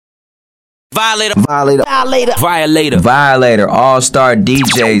Violator, All-Star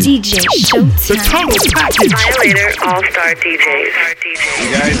DJs. DJ Showtime. The total package. Violator, All-Star DJs.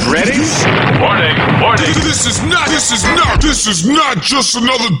 You guys ready? Warning. This is not just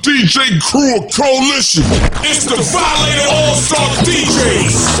another DJ crew or coalition. It's the Violator All-Star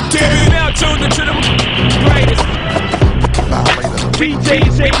DJs. Damn it, now tune into the greatest.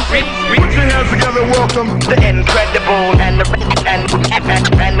 DJs, Put your hands together, welcome The incredible and the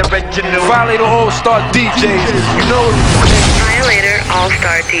original. Violator All-Star DJs. You know it. Violator,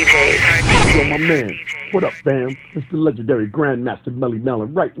 All-Star DJs. Yo, my man. What up, fam? It's the legendary Grandmaster Melly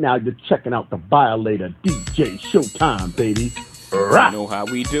Mellon. Right now, you're checking out the Violator DJ Showtime, baby. You know how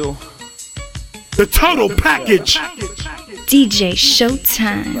we do. the total package. DJ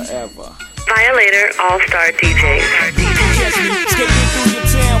Showtime. Forever. Violator, All-Star DJs. Skating through your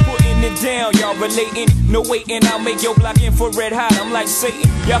town, putting it down. Y'all relating, no waiting. I'll make your block infrared hot. I'm like Satan.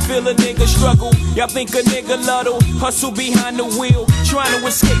 Y'all feel a nigga struggle. Y'all think a nigga luddle. Hustle behind the wheel, trying to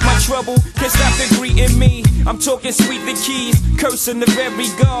escape my trouble. Can't stop the greeting me. I'm talking sweet the keys, cursing the very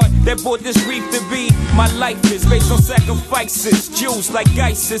God that brought this reef to be. My life is based on sacrifices. Jews like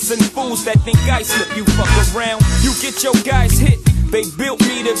ISIS and fools that think I slip. You fuck around, you get your guys hit. They built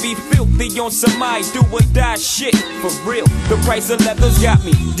me to be filthy on some I do or die shit. For real, the price of leather's got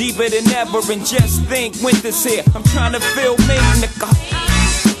me deeper than ever. And just think, winter's here. I'm trying to feel me, nigga.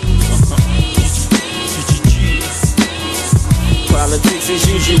 Politics as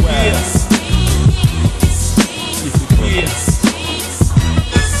usual.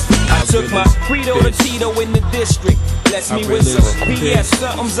 I took my Credo to Tito in the district. Bless me with some PS,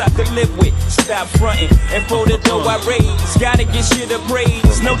 something's I could live with. Stop frontin' and for the dough I raise. Gotta get shit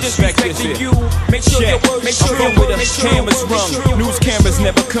appraised. No disrespect to you. Make sure your words make sure with us. Cameras rung. News cameras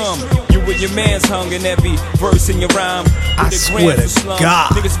never come. You and your man's hung in every verse in your rhyme. I swear to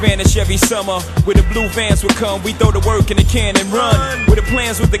God. Niggas vanish every summer. Where the blue vans would come. We throw the work in the can and run. Where the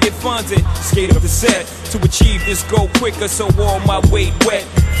plans was to get funded. Skate up the set to achieve this goal quicker. So all my weight wet.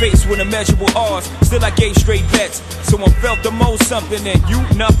 Faced with immeasurable odds. Still I gave straight bets. Someone felt the most something and you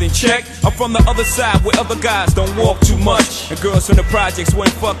nothing. Check. I'm from the other side where other guys don't walk too much. And girls from the projects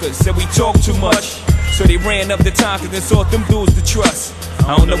weren't fuckers. Said we talk too much. So they ran up the time cause they sought them dudes to trust.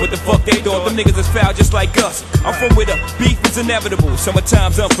 I don't know what the fuck they thought. Them niggas is foul just like us. I'm from where the beef is inevitable.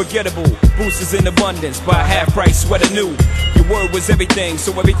 Summertime's unforgettable. Boosters in abundance. Buy half price sweater new. Your word was everything.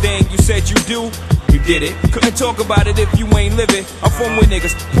 So everything you said you do, you did it. Couldn't talk about it if you ain't living. I'm from where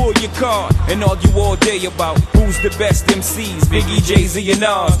niggas pull your card and argue all day about who's the best MCs. Biggie, Jay-Z and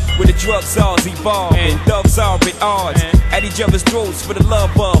Nas. Where the drug czars evolve and thugs are at odds. At each other's throats for the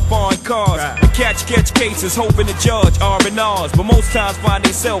love of foreign cars. And catch cases hoping to judge R&Rs. But most times find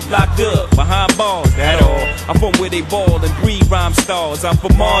themselves locked up behind bars. That all. I'm from where they ball and breed rhyme stars. I'm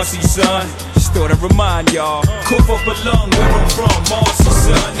from Marcy, son. Just thought I'd remind y'all. Cough up a lung where I'm from. Marcy,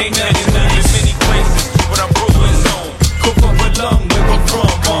 son. Ain't nothing many places, but I'm rolling zone. Cough up a lung where I'm from.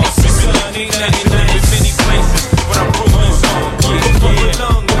 Marcy, son. Ain't nothing many places, but I'm rolling zone. Cough up a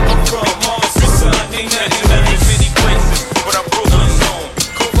lung where I'm from. Marcy, son. Ain't nothing many places, but I'm rolling zone.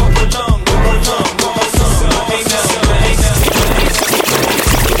 Cough up a lung where I'm from. Marcy, son. Ain't nothing.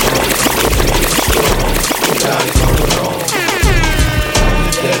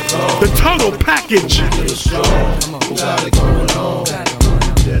 The total package. Turn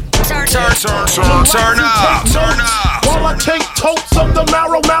up. While I take totes of the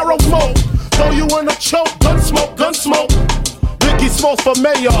marrow smoke, throw you in a choke, gun smoke. Biggie Smalls for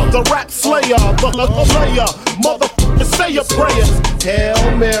mayor, the rap slayer, the player, motherfucker, say your prayers.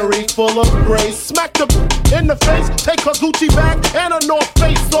 Hail Mary, full of grace, smack the in the face, take her Gucci bag and a North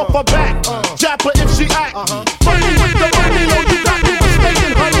Face off her back. Jap her if she act. Funny with the money, oh you got me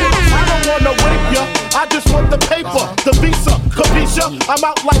mistaken, honey. I don't wanna wake ya, I just want the paper, the visa, capisha. I'm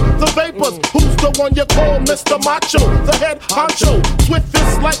out like the vapors. Who's the one you call Mr. Macho? The head honcho, swift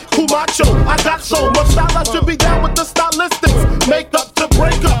fist like Kumacho. I got so much style, I should be down with the stylistics. Make up to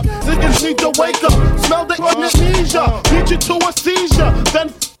break up, niggas need to wake up. Smell the amnesia, lead you to a seizure.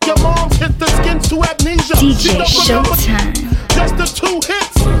 Then your moms hit the skin to amnesia. DJ Showtime. Just the 2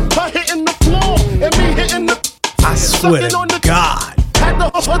 hits, her hitting the floor and me hitting the. I swear to God. Had the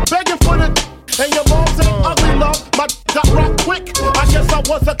hood begging for the. And your mom's ain't ugly, love. My got rock quick. I guess I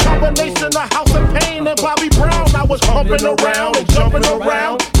was a combination of House of Pain and Bobby Brown. I was pumping around and jumping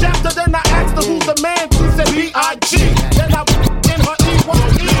around. After then I asked her who's the man. She said B.I.G. Then I in her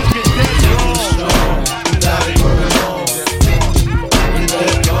E.Y.E.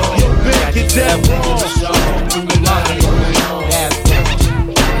 Get that wrong.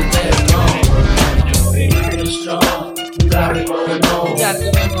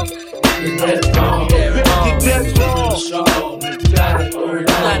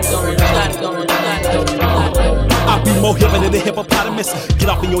 I'll be more hipper than the hippopotamus. Get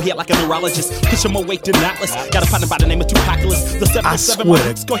off in your head like a neurologist. Push more weight than Atlas. Got a partner by the name of Tupacalis. The 707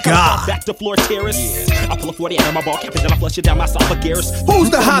 swear to God. Back to floor terrace. I pull a 40 out of my ball cap and then I flush it down my esophagus. Who's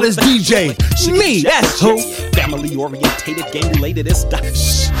the hottest DJ? Me, that's who. Family orientated, gang related. It's the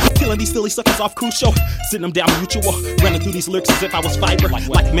killing these silly suckers off Crucial. Sitting them down mutual. Running through these lyrics as if I was fiber.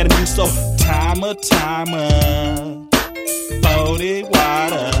 Like Metamucil. Timer. 40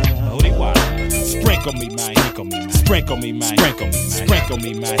 water. Sprinkle me, man. Sprinkle me, man. Sprinkle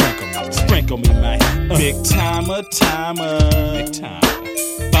me, man. Sprinkle me, man. Big timer. Big time.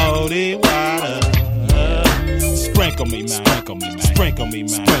 40 water. Sprinkle me, man. Sprinkle me,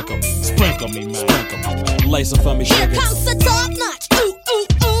 man. Sprinkle me, man. Lace up for me, sugar. Here comes the top notch. Ooh.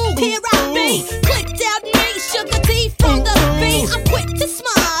 Here I be. Clicked out me, sugar tea from the B. I'm quick to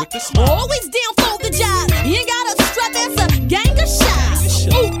smile. Always down for the job. You ain't got a strap, that's a gang of shots.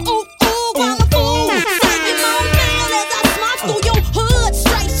 Ooh. I'm a fool. Saving my man as I smile through your hood.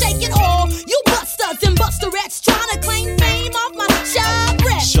 Straight shaking all you busters and busterettes trying to claim fame off my sharp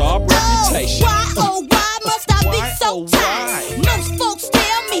rep. Sharp reputation. Why must I be so tight? Most folks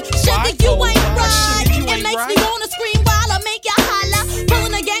tell me, sugar, you ain't right. It makes me wanna scream while I make you holler.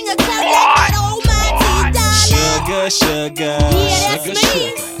 Pulling a gang of clowns like that almighty dollar. Sugar. Yeah, that's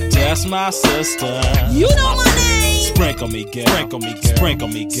me. That's my sister. You know my name. Sprinkle me, girl. Sprinkle me, girl. Sprinkle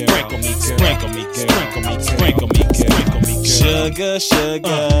me, girl. Sprinkle me, girl. Sprinkle me, girl. Sprinkle me, girl. Sprinkle me, girl. Sprinkle me, girl.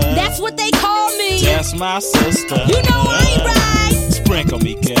 Sugar. That's what they call me. That's my sister. You know I ain't right. Sprinkle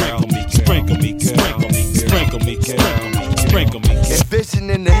me, girl. Sprinkle me, girl. Sprinkle me, girl. Sprinkle me, girl. Sprinkle me, girl.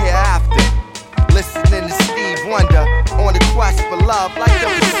 Envisioning the hereafter. Listening to Steve Wonder on the quest for love like the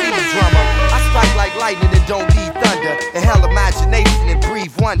receiver drummer. I strike like lightning and don't need thunder. Inhale imagination and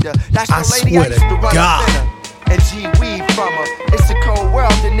breathe wonder. That's the lady I used to run up in her. And G-weed from her. It's a cold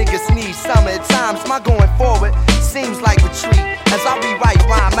world that niggas need summer. At times my going forward seems like retreat as I rewrite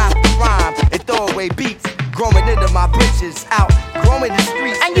rhyme after rhyme and throw away beats. Growing into my britches, out growing the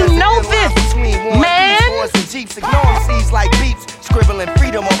streets. And you know this, man. And Jeeps, ignoring C's like beats, scribbling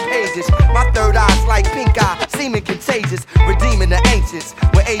freedom on pages. My third eye's like pink eye, seeming contagious, redeeming the ancients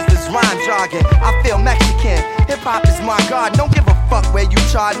with ageless rhyme jargon. I feel Mexican. Hip hop is my god. Don't give a fuck where you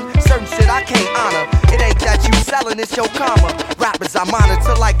charting. Certain shit I can't honor. It ain't that you selling, it's your karma. Rappers I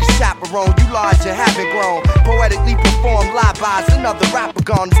monitor like a chaperone. You large and haven't grown. Poetically perform live-bys. Another rapper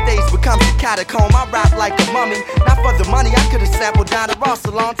gone. The stage becomes a catacomb. I rap like a mummy. Not for the money. I could've sampled Donna Ross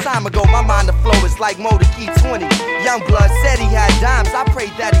a long time ago. My mind to flow is like Motor Key 20. Youngblood said he had dimes. I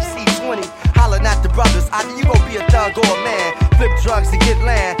prayed that he see 20. Hollering at the brothers. Either you gon' be a thug or a man. Flip drugs and get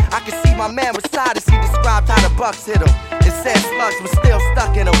land. I can see my man was tired as he described how the bucks hit him. It said slugs was still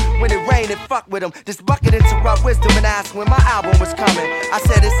stuck in him. When it rained, it fucked with him. This bucket interrupt wisdom and asked when my album was coming. I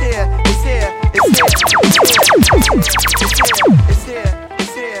said it's here, it's here, it's here, it's here, it's here,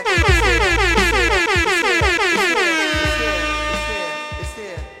 it's here.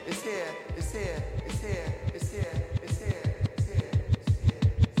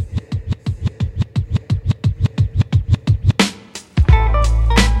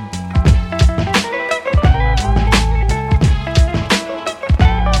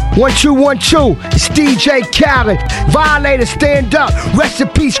 One, two, it's DJ Khaled. Violator, stand up. Rest in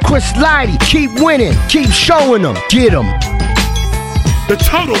peace, Chris Lighty. Keep winning, keep showing them. Get them. The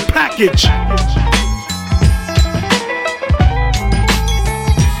total package.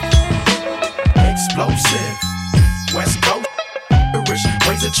 Explosive. West Coast. Irish.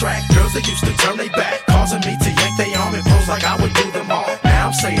 Ways of track. Girls that used to turn they back. Causing me to yank they arm and pose like I would do them all. Now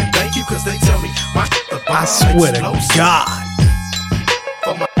I'm saying thank you cause they tell me my I swear to God.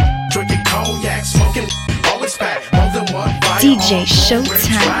 Drinking cognac, smoking, always fat, more than one DJ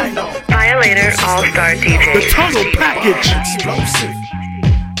Showtime. Violator All-Star DJ. The total package. Explosive.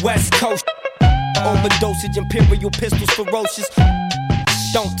 West Coast. Overdosage, imperial pistols, ferocious.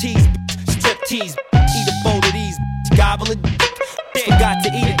 Don't tease, strip tease. Eat a bowl of these, gobble it. Forgot to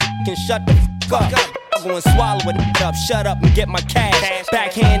eat it and shut the fuck up. I'm gonna swallow it up, shut up and get my cash.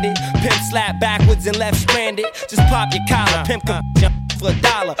 Backhanded, pimp slap backwards and left stranded. Just pop your collar, pimp come for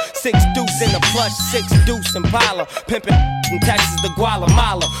 $1. 6 deuce in the plush, 6 deuce in Impala. Pimpin' from Texas to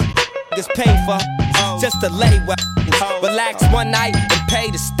Guatemala. Niggas pay for just to lay well. Relax one night and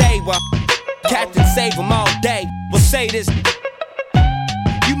pay to stay well. Captain save them all day. We'll say this.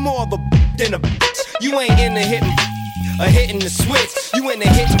 You more of a than a bitch. You ain't in the hitting or hitting the switch. You in the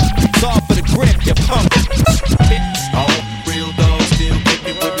hitting off for the grip. You pump. All real dogs still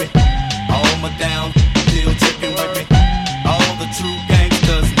kicking with me. All my down still tripping with me. All the true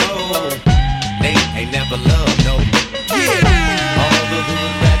gangsters know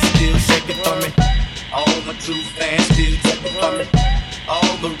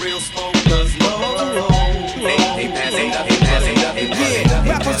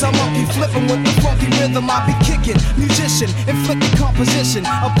flipping with the funky rhythm I be kicking. Musician, inflicting composition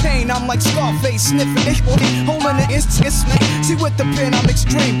of pain. I'm like Scarface sniffing it, holding the instant. See with the pen I'm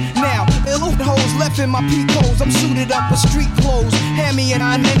extreme. Now, ill hoes left in my peak holes. I'm suited up with street clothes. Hand me and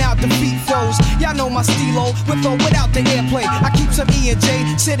in and out the feet foes. Y'all know my stilo, with or without the airplay. I keep some E and J,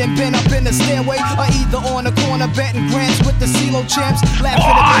 sitting bent up in the stairway, or either on the corner betting grants with the CeeLo champs. Laughing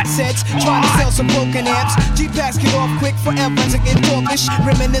at big sets, trying to sell some broken amps. G-Packs get off quick forever to get talkish.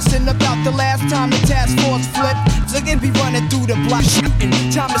 Reminiscing about the last time the task force flipped. Again be running through the block shooting.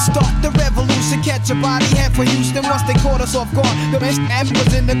 Time to start the revolution. Catch a body head for Houston once they caught us off guard. The man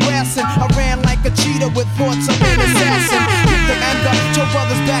was in the grass and I ran like a cheetah with thoughts of an assassin. Hit the man up, Joe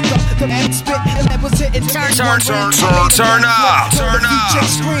brothers back up. The man spit and that was it. Turn up.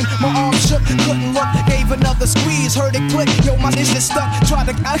 Scream, my arm shook, couldn't look. Gave another squeeze, heard it click. Yo, my is stuck.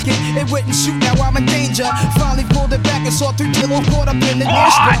 Tried to cock it wouldn't shoot. Now I'm in danger. Finally pulled it back and saw 3 kilos caught up in the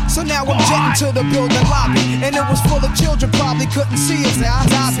airstrip. So now I'm jetting to the building lobby, and it was full of children, probably couldn't see us. Now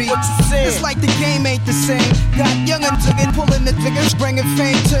I be. It's like the game ain't the same. Got young'uns again pulling the triggers, bringing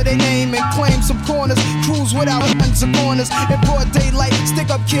fame to their name and claim some corners. Cruise without guns or corners. In broad daylight, stick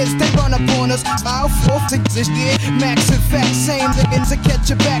up kids, they run up on us. I'll forth to this year. Max and fact, same niggas to catch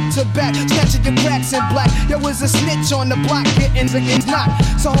you back to back. Snatching your cracks in black. Yo, is a snitch on the block, getting against knock.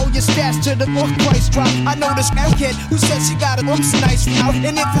 So hold your stats to the price drop. I know this kid who says she got a nice out.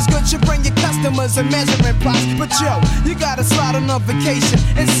 And if it's good, you bring your customers a measuring plots. But yo, you gotta slide on a vacation.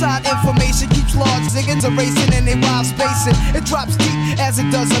 Inside information keeps large niggas erasing and they wild spacing. It drops deep as it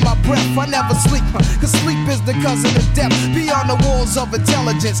does in my breath. I never sleep, cause sleep is the cousin of death. Beyond the walls of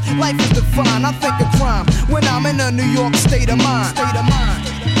intelligence, life is defined. I think of crime when I'm in a New York state of mind.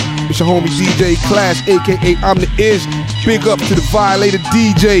 It's your homie DJ Clash, aka I'm the Ish. Big up to the Violator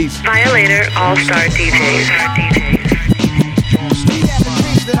DJs. Violator All-Star DJs. We having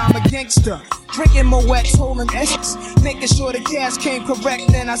dreams that I'm a gangster. Drinking Moet's, holding S's, making sure the cash came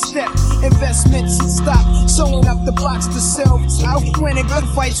correct. Then I step, investments stop, sewing up the blocks to sell. Out winning good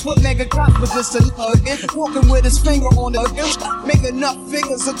fights with mega cops, but just a walking with his finger on the make enough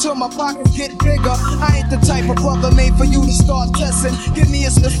figures until my pockets get bigger. I ain't the type of brother made for you to start testing. Give me a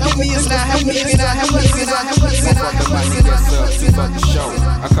sniff, help me a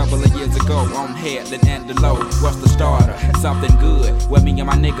A couple of years ago, on Headland and the Low, what's the starter? Something good, where me and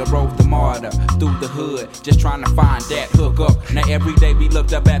my nigga rode the martyr through the hood, just trying to find that hook up. Now every day we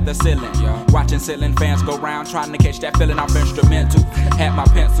looked up at the ceiling, watching ceiling fans go round, trying to catch that feeling off instrumental. Had my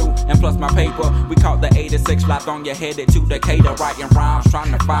pencil and plus my paper. We caught the 86 flight on your headed to Decatur, writing rhymes,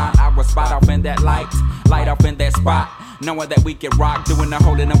 trying to find our spot off in that light off in that spot. Knowing that we can rock, doing the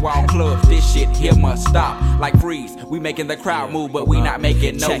hole in the wall clubs. This shit here must stop. Like Freeze, we making the crowd move, but we not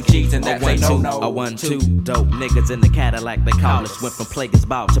making no G's, and that's a no-no. A 1-2, dope niggas in the Cadillac, they call us. Went from Plagueis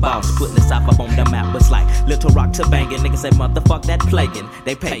ball to boss, putting the South up on the map. It's like Little Rock to banging. Niggas say motherfuck that plaguing.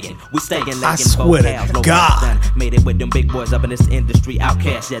 They paying, we staying legging. I swear to God. Made it with them big boys up in this industry.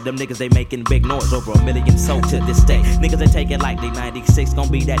 Outcast, yeah, them niggas they making big noise. Over 1 million sold to this day. Niggas they take it like they 96 gon'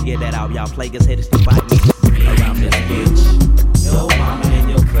 be that year that out. Y'all Plagueis headed to fight me around this bitch. Yo, mama and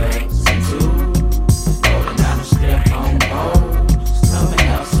your crazy too. Rolling down the step on bows. Coming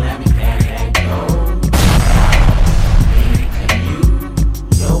up, slamming that go. Me and you.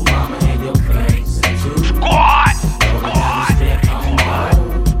 Yo, mama and your crazy too. Squad! Rolling down the step on bows.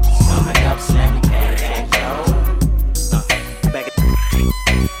 Coming up, slamming that go.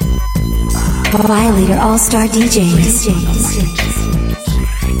 Violator All-Star DJs.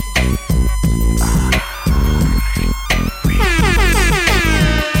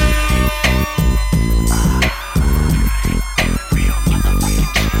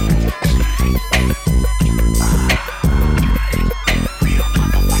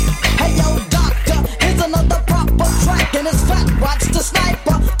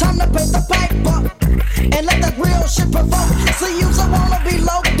 So you'll wanna be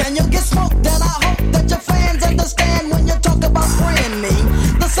low, then you'll get smoked. Then I hope that your fans understand when you talk about spring.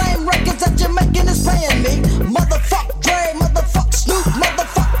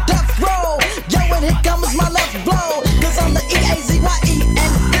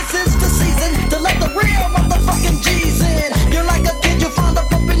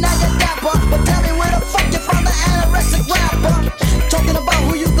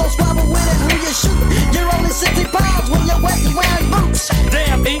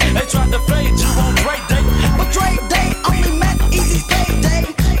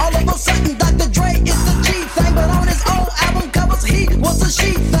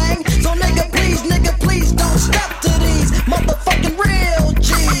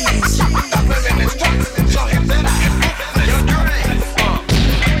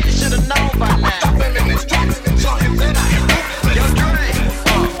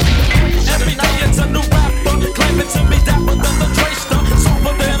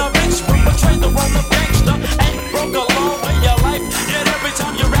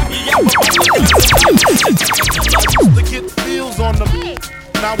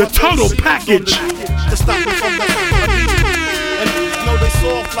 The tunnel package. To stop me from the and you know they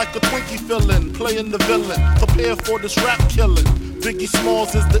soft like a Twinkie fillin', playing the villain. Prepare for this rap killing. Biggie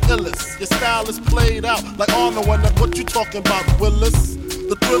Smalls is the illest. Your style is played out like Arnold. And what you talking about, Willis?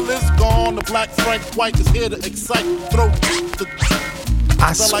 The thrill is gone. The black Frank White is here to excite. Throw the.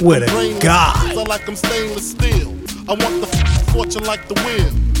 I swear to God. I like I'm stainless steel. I want the fortune like the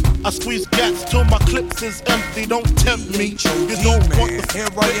wheel. I squeeze gats till my clips is empty. Don't tempt me. You don't want the here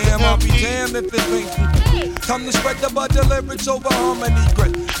I am. I'll be damned if it ain't me. Time to spread the butter lyrics over harmony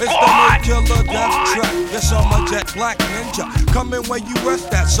grit. It's the new killer death track. Yes, I'm a jet black ninja. Coming where you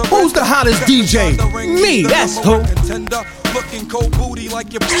rest at. So who's the hottest DJ? Me. That's who. Contender, looking cold booty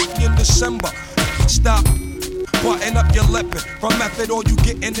like you're in December. Stop. Button up your lippin'. From method, all you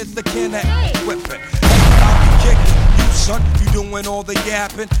gettin' is the can of whippin'. I'll be kickin'. Son, you doing all the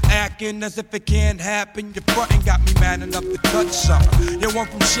yapping, acting as if it can't happen. Your frontin' got me mad enough to touch something. You want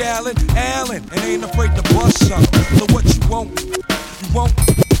from Shallon, Allen, and ain't afraid to bust something. So what you want? You won't.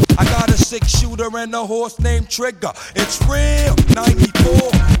 I got a 6-shooter and a horse named Trigger. It's real,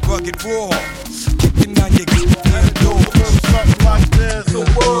 94, rugged raw. Kicking on your doors. Something like this. The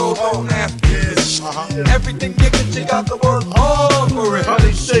world won't have this. Everything you get, you got the work hard for it.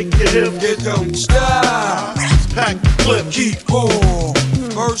 Honey, shake your hip. You don't stop. Pack clip. Keep on.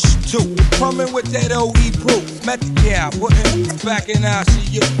 Verse 2. Coming with that OE proof. Met the gal, putting back in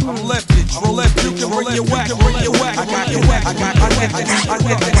ICU. I'm lifted. Roll left, you can bring your whack. Bring your whack. I got your whack. I got your whack.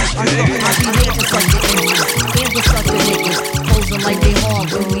 Like they hard,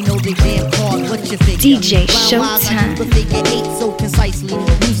 but we know they damn hard. What you figure? DJ Showtime. The figure 8 so concisely.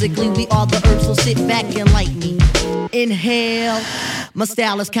 Musically, we are the earth, so sit back and like me. Inhale. My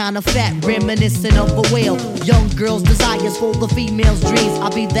style is kinda fat, reminiscent of a whale. Young girls' desires for the female's dreams. I'll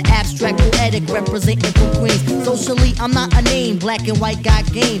be the abstract poetic representing for Queens. Socially, I'm not a name, black and white got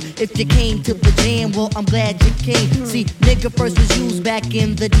game. If you came to the jam, well, I'm glad you came. See, nigga first was used back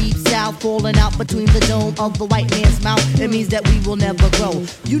in the deep south, falling out between the dome of the white man's mouth. It means that we will never grow.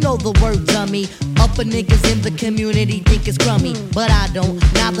 You know the word, dummy. Upper niggas in the community think it's crummy, but I don't.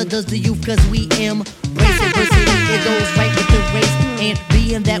 Neither does the youth, cause we embrace diversity. It goes right with the race. And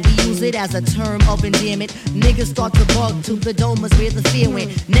being that we use it as a term of endearment, niggas start to bug to the dome is where the fear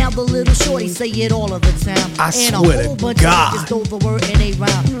went. Now the little shorty say it all of the time. I and swear a whole to bunch God. of niggas stole the word and they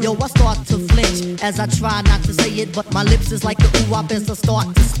rhyme. Yo, I start to flinch as I try not to say it, but my lips is like a ooh-wop as I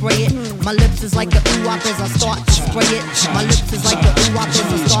start to spray it. My lips is like a ooh-wop as I start to spray it. My lips is like a ooh-wop as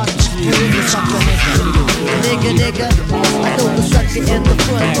I start to spray it. Nigga, I throw the sucker in the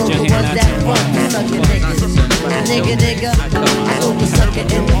front for the ones that front the sucker niggas. Nigga, I throw the sucker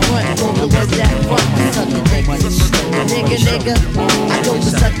in the front for the ones that front the sucker niggas. Nigga, I throw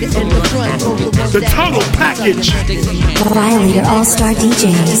the sucker in the front for the ones that front the package. Violator All-Star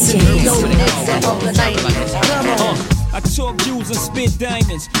DJs. I talk jewels and spit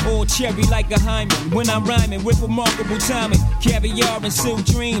diamonds, all cherry like a hymen. When I'm rhyming with remarkable timing, caviar and silk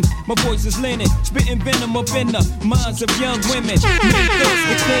dreams. My voice is linen, spitting venom up in the minds of young women. Make those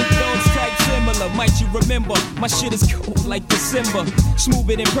with think those type similar. Might you remember, my shit is cold like December.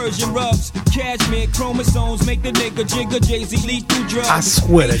 Smoother than Persian rugs, cashmere chromosomes make the nigga jigger. Jay-Z lead through drugs. I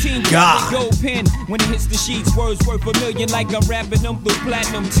swear to God. Gold pen when it hits the sheets, words worth a million like I'm rapping them through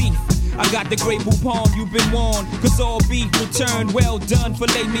platinum teeth. I got the great palm, you've been warned. Cause all beef returned, well done,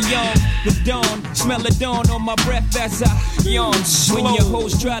 fillet me on. The dawn, smell the dawn on my breath as I yawn. When your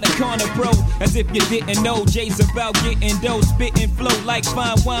hoes try to corner bro, as if you didn't know. Jay's about getting dough, spitting flow like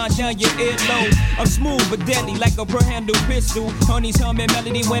fine wine down your earlobe. I'm smooth but deadly like a per-handle pistol. Honey's humming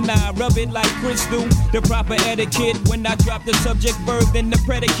melody when I rub it like crystal. The proper etiquette when I drop the subject verb then the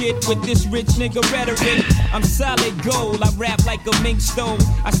predicate. With this rich nigga rhetoric, I'm solid gold. I rap like a mink stove.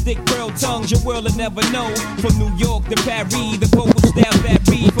 I stick tongues, your world will never know. From New York to Paris, the vocal style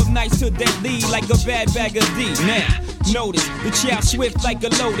vary. From nice to deadly, like a bad bag of D. Now, notice, the child swift like a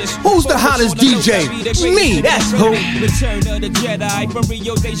lotus. Who's the hottest DJ? Me, that's who. Return of the Jedi, from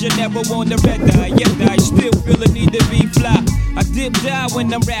Rio de Janeiro on the red eye. Yet I still feel the need to be fly. I dip die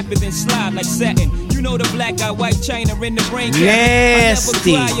when I'm rapping and slide like satin. You know the black eye, white China in the brain.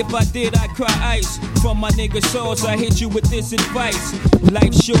 Nasty. I never cry, if I did, I'd cry ice. From my nigga sauce, I hit you with this advice.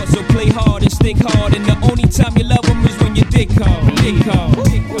 Life's short, so play hard and stick hard. And the only time you love them is when you dick hard. Dick hard.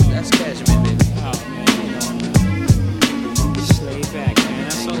 That's Cashman, baby. Oh, man, you know. Slay back, man.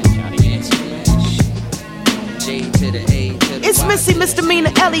 That's all you gotta get. J to the A to the It's Missy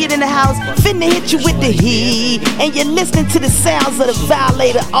Misdemeanor Elliott in the house, finna hit you with the heat. And you're listening to the sounds of the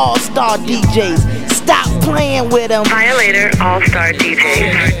Violator All-Star DJs. Stop playing with them. Violator All-Star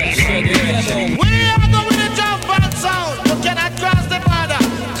DJs. We are going to jump on sound. You cannot cross the border.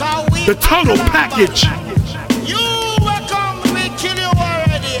 The total package. You welcome, we kill you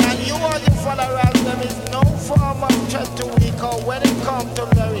already, and you are the followers. There is no form of threat to we call when it comes to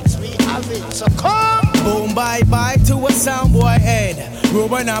lyrics. We have it, so come. Boom, bye bye to a sound boy head.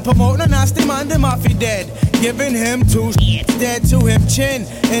 Ruben and promote no nasty man, the mafia dead. Giving him two dead to him chin.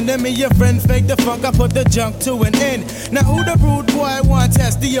 And then me your friend fake the funk, I put the junk to an end. Now who the rude boy want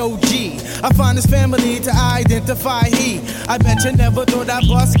test the OG? I find his family to identify he. I bet you never thought I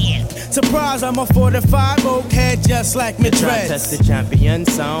bust. Surprise, I'm a 45 oak head just like me dreads. Test the champion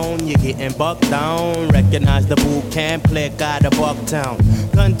sound, you're getting bucked down. Recognize the boot camp click out of Bucktown.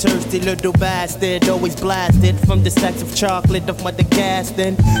 Gun thirsty little bastard, always blasted from the stacks of chocolate of Mother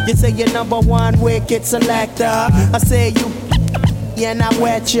Gaston. You say you're number one wicked selector. I say you and I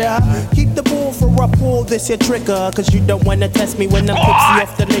wet ya. Keep the bull for a pull, this your trigger. Cause you don't wanna test me when I'm tipsy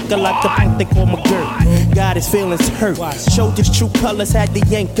off the liquor like the punk they call my girl. Got his feelings hurt. Showed his true colors, had to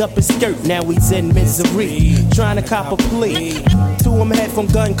yank up his skirt. Now he's in misery, trying to cop a plea. To him head from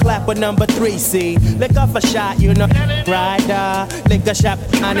gun clapper number 3. See, lick off a shot, you know, rider. Lick a shot,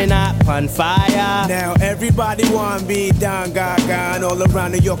 and up on fire. Now everybody wanna be down, gaga. All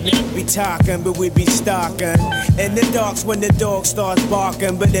around New York, niggas be talking, but we be stalking. In the darks when the dog starts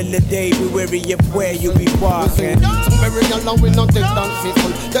barking, but in the day we weary of where you be walking. Some very alone, we not take down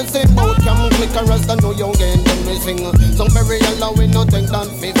people. They say bout can click a rest, I know you get them we sing. Some very alone, we not take down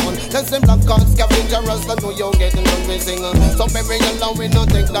people. They say black cards scavenger rest, I know you get them we sing. Some very alone, we not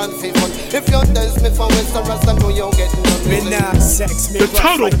take down people. If you dance me for West rest, I know you get them we sing. The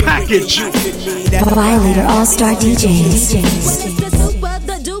total package. Violator All-Star DJs. The super,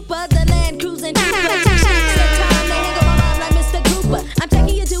 the duper, the land cruising I'm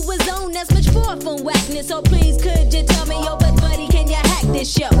taking you to a zone that's much far from whackness. So please, could you tell me, yo, but buddy, can you hack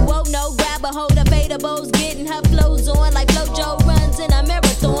this show? Whoa, no, grab a hold of Beta Bows, getting her flows on like Flojo runs in a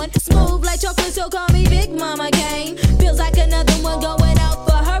marathon. Smooth like chocolate, so call me Big Mama Kane. Feels like another one going out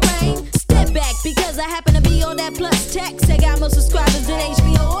for her reign. Step back because I happen to be on that plus text. I got more subscribers than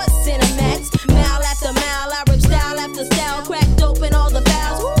HBO or Cinemax. Mile after mile, I rip style after style, cracked open all the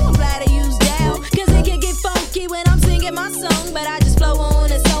valves. Ooh, I'm glad I used Dow, cause it can get funky when I'm singing my song, but I just flow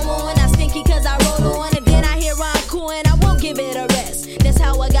on and so on. I stinky cause I roll on, and then I hear encore and I won't give it a rest. That's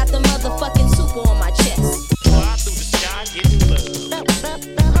how I got the motherfucking super on my chest. Fly through the sky, getting love.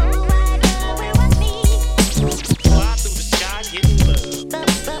 The whole wide world will want me. Fly through the sky, getting love.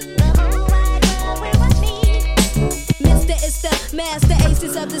 The whole wide world will want me. Mr. It's the master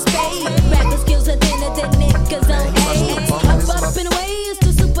aces of the spade. Rapper skills are thinner than niggas on A. Up and away, it's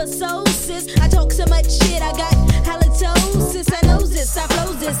the super soul sis. I talk so much shit, I got halitosis. I know this, I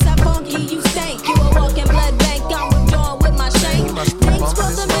flow this, I funky, you stank. You a walking blood bank, I'm withdrawn with my shank. Thanks for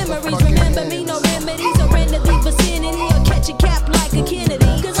the memories, remember me, no remedies. Surrender the vicinity or catch a cap like a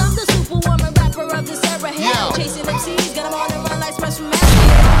Kennedy. Cause I'm the superwoman rapper of this era. Hell, chasing MCs, got them on the run like Spress from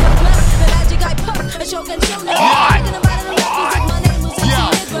Africa. The magic I pop, a choke and show. Thinking about it, I'm my name was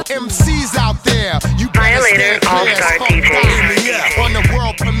MCs out there, you better stand clear. On the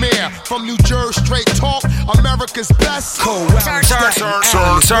world premiere, from New Jersey straight talk, America's best.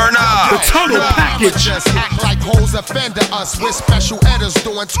 Turn up. The total package. Just act like hoes offender us. We're special editors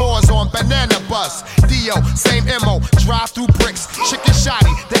doing tours on Banana Bus. Dio, same MO, drive through bricks. Chicken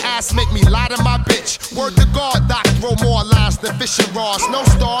shotty, the ass make me lie to my bitch. Word to God, Doc, throw more lines than fishing rods. No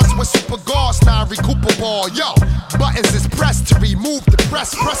stars with super guards, now recuperable. Yo, buttons is pressed to remove the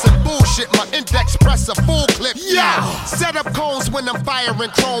press. Pressing bullshit, my index press a full clip. Yeah, set up cones when I'm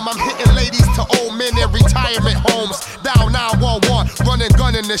firing chrome. I'm hitting ladies to old men in retirement homes. Down 911, running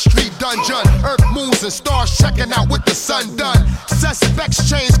gun in the street dungeon. Earth, moons, and stars checking out with the sun done. Suspects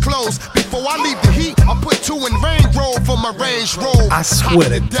change clothes. Before I leave the heat, I put 2 in Range Road for my Range Road. I swear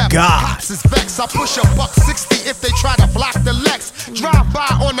to God. Cops is vexed. I push a $160 if they try to block the Lex. Drive by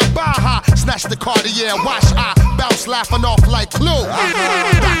on the Baja, snatch the Cartier, watch I bounce laughing off like Clue.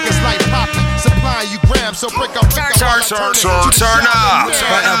 Rockets like Poppy, supplying you grams, so break up. Turn up.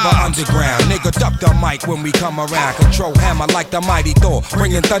 Forever underground, nigga duck the mic when we come around. Control hammer like the mighty Thor,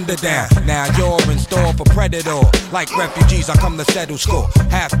 bringing thunder down. Now you're in store for predator. Like refugees, I come to settle score.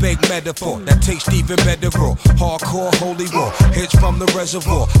 Half-baked metaphor that tastes even better raw. Hardcore, holy war, hits from the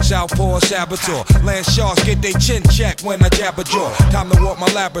reservoir. Southpaw, saboteur. Land sharks get their chin checked when I jab a jaw. Time to walk my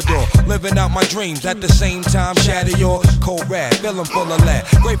Labrador, living out my dreams at the same time. Shatter your cold rad, feeling full of lead.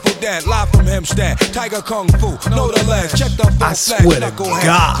 Grateful Dad, live from Hempstead. Tiger Kung Fu, know the ledge. Check the full flash,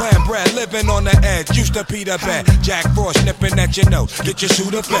 knucklehead. Clan Brad, living on the edge. Used to Peter Pan. Jack Frost nipping at your nose. Get your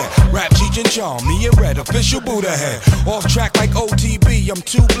shooter fed. Rap, Cheech and Charm, me and Red, official Buddha head. Off track like OTB, I'm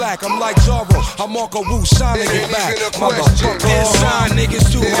too black, I'm like Zorro. I'm Marco Wu signing it back. Motherfucker. Inside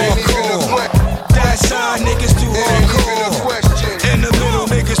niggas too hardcore. That side niggas too hardcore. In the middle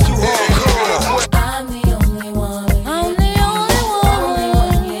niggas too hardcore.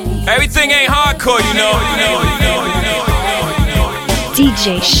 Everything ain't hardcore, you know.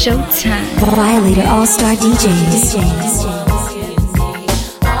 DJ Showtime. Violator All-Star DJs.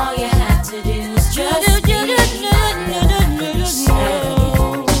 All you have to do is just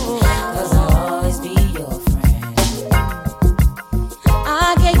cause I'll always be your friend.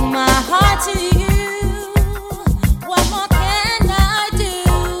 I gave my heart to you. What more can I do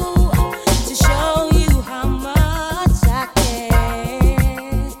to show you how much I care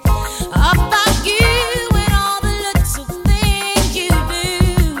about you and all the little things you do?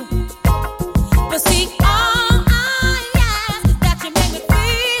 But see, all I ask is that you make me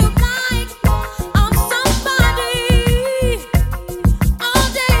feel like I'm somebody all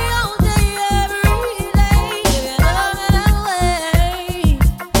day, every day. Give it love in that way.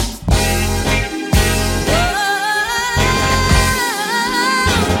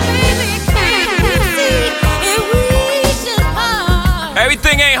 Baby, can't you see if we should part?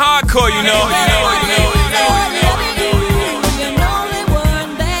 Everything ain't hardcore, you know.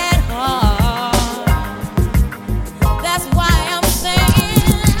 That's why I'm saying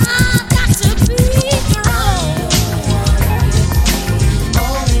I got to be your own.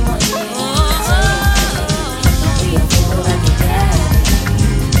 Only one you don't be a fool like your daddy.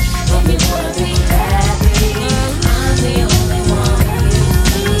 Don't be wanna be happy. I'm the only one.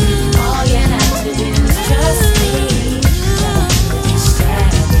 All you have to do is just be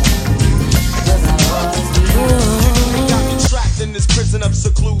cause I'll always be They got me trapped in this prison of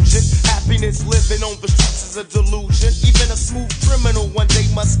seclusion. Happiness living on the streets is a delusion. Even a smooth criminal one day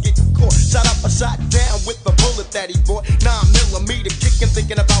must get caught. Shot up or shot down with the bullet that he bought. 9mm kicking,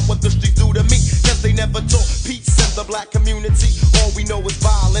 thinking about what the streets do to me. Cause they never taught peace in the black community. All we know is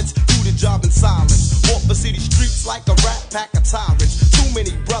violence, do the job in silence. Walk the city streets like a rat pack of tyrants. Too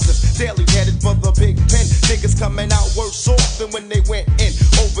many brothers daily headed for the big pen. Niggas coming out worse off than when they went in.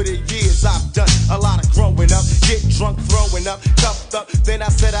 Over the years I've done a lot of growing up. Get drunk, throwing up, cuffed up. Then I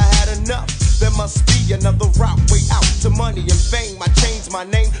said I had enough. There must be another route, way out to money and fame. I changed my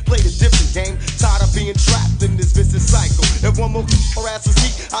name, played a different game. Tired of being trapped in this vicious cycle. If one more harasses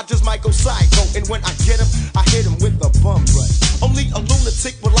me, I just might go psycho. And when I get him, I hit him with a bum rush. Only a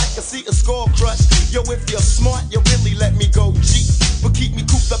lunatic would like to see a skull crush. Yo, if you're smart, you really let me go cheap. But keep me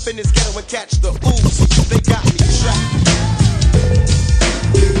cooped up in this ghetto and catch the ooze. They got me trapped.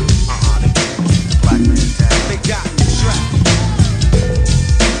 They got me trapped.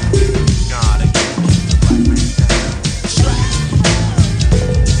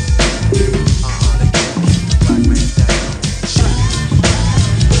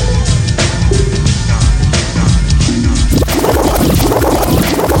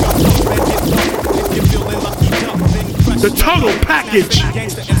 The total package.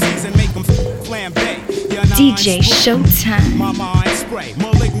 DJ Showtime. My mind spray,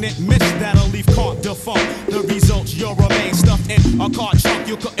 malignant mist that'll leave caught defunct. The results, your remain stuffed in a car trunk.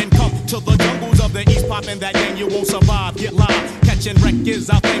 You couldn't come to the jungles of the east, popping that gang. You won't survive, get live. Catching wreck is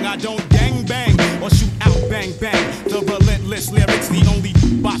our thing. I don't gang bang or shoot out bang bang. The relentless lyrics, the only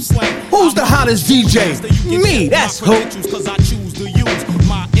bop slang. Who's the hottest DJ? Me, that's who. Cause I choose to use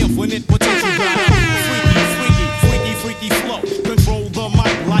my infinite potential. Freaky flow. Control the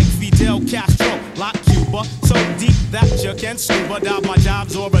mic like Fidel Castro. Like Cuba, so deep that you can scuba dive. My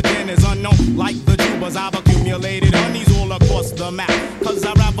job's origin is unknown, like the tubas. I've accumulated honeys all across the map. Cause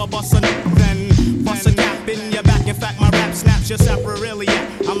I'd rather bust a than bust a cap in your back. In fact, my rap snaps your saprarilia.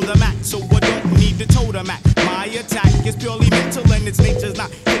 I'm the Mac, so I don't need the totem Mac. My attack is purely mental and its nature's not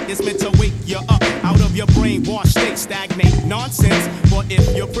hit. It's meant to wake you up out of your brainwash state. Stagnate nonsense, but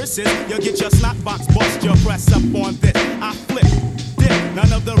if you persist, you'll get your snot box bust. Your press up on this. I flip, dip,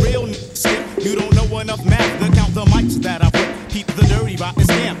 none of the real skip. You don't know enough math to count the mics that I put. Keep the dirty rotten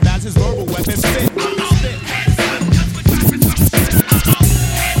scamp, that's his verbal weapon. Spit.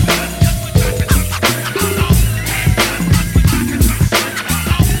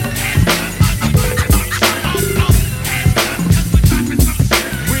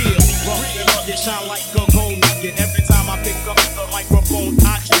 Sound like a gold nugget. Every time I pick up the microphone,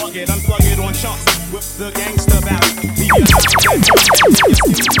 I plug it, unplug it on chunks with the gangster battle.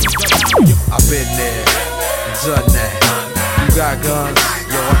 I've been there, done that. You got guns,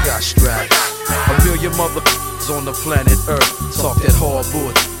 yo, I got straps. A million motherfuckers on the planet Earth talk that hard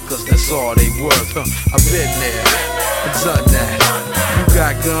bullshit, cause that's all they worth. I've been there, done that. You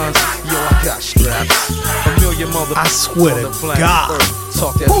got guns, yo, I got straps. A million motherfuckers on the planet Earth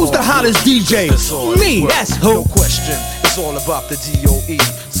Talk that Who's the hottest DJ? Me, that's who. No question, it's all about the DOE.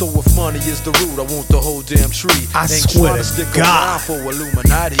 So if money is the root, I want the whole damn tree. I Ain't swear tryna to stick God. around for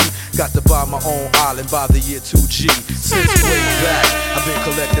Illuminati. Got to buy my own island by the year 2G. Since way back, I've been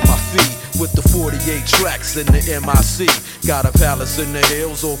collecting my fee with the 48 tracks in the MIC. Got a palace in the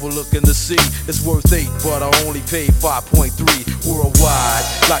hills overlooking the sea. It's worth 8, but I only paid 5.3 worldwide.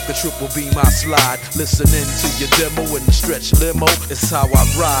 Like the triple beam I slide. Listening to your demo in the stretch limo. It's how I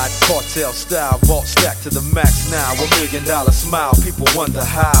ride. Cartel style, vault stacked to the max now. $1 million smile, people wonder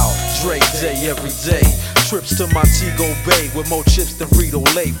how. Dre day every day. Trips to Montego Bay with more chips than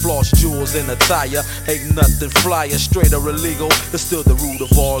Frito-Lay. Floss jewels in a tire. Ain't nothing flyer, straight or illegal. It's still the root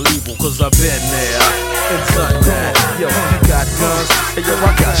of all evil, cause I've been there and done that. Yo, you got guns, and yo,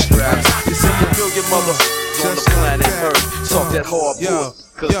 I got straps. You see $1 million motherfuckers on the planet Earth. Talk that hardcore.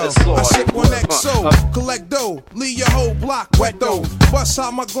 I ship one XO, collect dough, leave your whole block wet though. Bust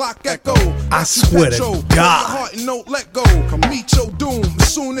out my Glock echo. I swear to Hold God. your heart and don't let go. Meet your doom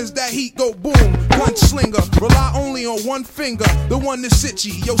as soon as that heat go boom. Gunslinger, rely only on one finger, the one that's itchy.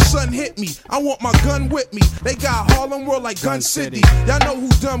 Yo, son hit me, I want my gun with me. They got Harlem World like Gun City. Y'all know who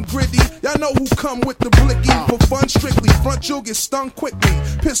dumb gritty. Y'all know who come with the blicky for fun strictly. Front you'll get stung quickly.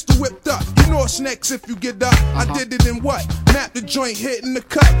 Pistol whipped up. You know it's next if you get up. I did it in what? Nap the joint, hitting the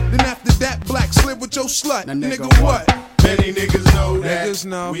cut. Then after that, black slid with your slut. Nigga, what? Many niggas know that niggas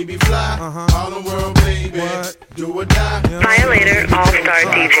know. We be fly, all the world, baby. What? Do or die. Violator All-Star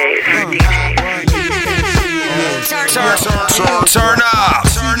DJs. Turn up.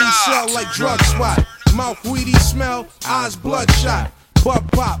 CD sell like drug swat. Mouth weedy smell, eyes bloodshot.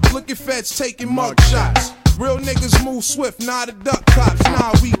 Butt pop, look at feds taking mug shots. Real niggas move swift, not the duck cops.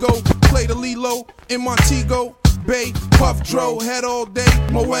 Nah, we go play the Lilo in Montego Bay. Puff dro, head all day,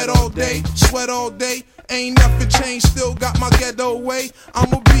 Moet all day, sweat all day. Ain't nothing changed, still got my ghetto way.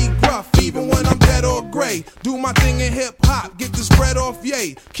 I'ma be gruff, even when I'm dead or gray. Do my thing in hip hop, get this bread off,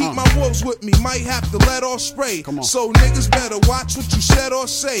 yay. Keep my wolves with me, might have to let off spray. So niggas better watch what you said or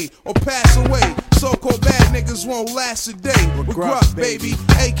say, or pass away. So-called bad niggas won't last a day. With Gruff, baby,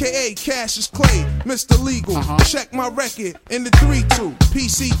 aka Cassius Clay, Mr. Legal. Check my record in the 3-2,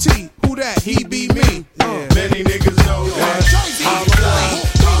 PCT. Who that? He be me. Many niggas know that.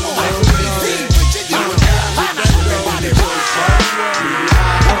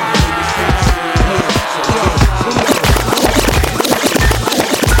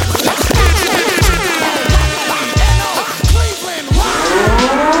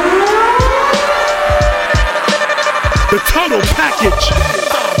 The total package.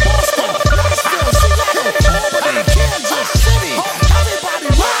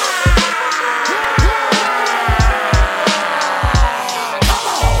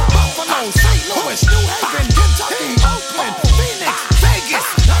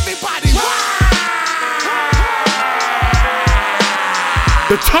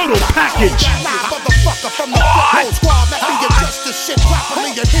 The total package. Motherfucker from the football squad, let me adjust this shit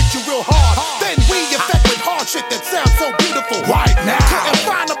properly and hit you real hard. Then we effect with hard shit that sounds so beautiful. Right now, couldn't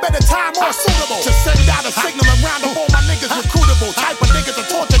find a better time more suitable to send out a signal and round up all my niggas recruitable. Type of niggas to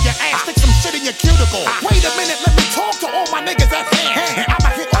torture your ass, stick some shit in your cuticle. Wait a minute, let me talk to all my niggas at hand.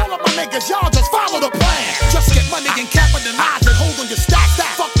 I'ma hit all of my niggas, y'all just follow the plan. Just get money and capitalize and hold on your stack.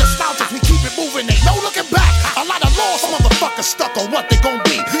 Fuck the slouches, we keep it moving, ain't no looking back. A lot of lost motherfuckers stuck on what they gon'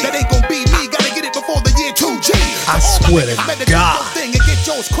 be. That ain't gon' be me, gotta get it before the year 2G. I swear to God. Thing and get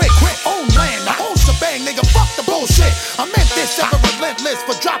yours quick. Own land, the whole shebang, nigga, fuck the bullshit. I meant this, ever relentless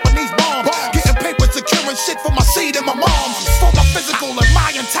for dropping these bombs. Getting paper, securing shit for my seed and my mom. For my physical and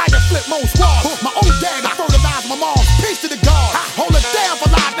my entire flip mode squad. My own dad to fertilize my mom. Peace to the God. Hold it down for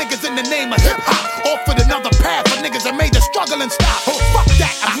live niggas in the name of hip hop. Offered another path for niggas that made the struggle and stop. Fuck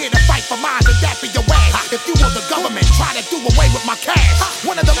that, I'm here to fight for mine and that be your ass. If you were the government, try to do away with my cash.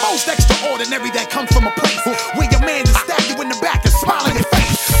 One of the most extraordinary that comes from a place where your man just stab you in the back and smile in your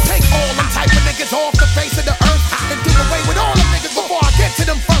face. Take all them type of niggas off the face of the earth and do away with all them niggas before I get to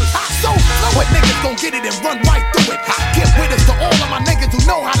them first. So know what niggas gon' get it and run right through it. Get with us to all of my niggas who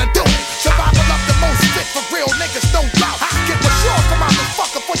know how to do it. Survival of the most fit for real niggas, no doubt. Get what's yours from out this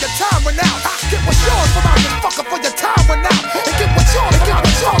fucker for your time run out. Get what's yours from out this fucker for your time run out. And get what's yours from out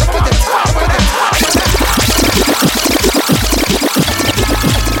this fucker for your time run out.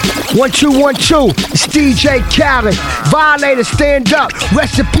 1 2 1 2. It's DJ Khaled. Violator, stand up.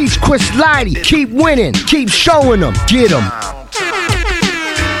 Rest in peace, Chris Lighty. Keep winning. Keep showing them. Get them.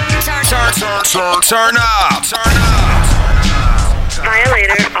 Turn up.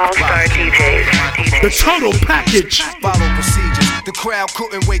 Violator All-Star DJs. The total package. Follow procedures. The crowd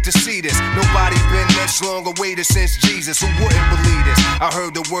couldn't wait to see this. Nobody been this long awaited since Jesus. Who wouldn't believe this? I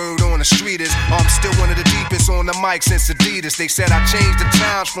heard the word on the street is I'm still one of the deepest on the mic since Adidas. They said I changed the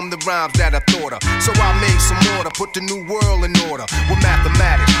times from the rhymes that I thought of. So I made some order, put the new world in order. With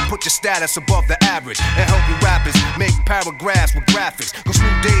mathematics, put your status above the average. And help you rappers make paragraphs with graphics. Cause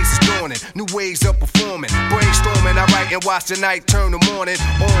new days is dawning, new ways of performing. Brainstorming, I write and watch the night turn the morning.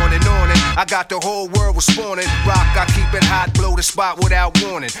 On and on and I got the whole world responding. Rock, I keep it hot, blow the spot without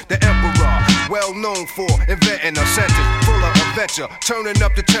warning. The emperor, well known for inventing a sentence full of adventure, turning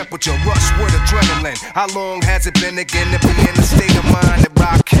up the temperature, rush with adrenaline. How long has it been again to be in the state of mind that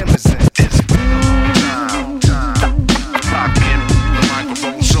Rakim is in? It's time. Rakim, the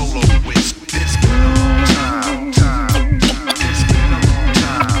microphone solo with this time. It's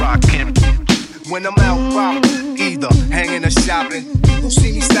Rakim. When I'm out rock, either hanging or shopping, who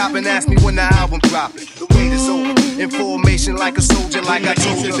see me stop and ask me when the album dropping? The wait is over. Information like a soldier, like I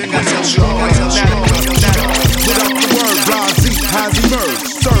told you. I tell you, put up the word, Blasi has emerged.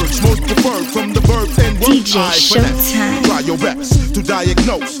 Surge, most preferred from the verbs and words. DJ Showtime. Try your best to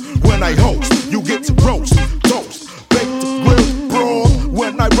diagnose. When I host, you get to roast, toast, baked, grilled, broad.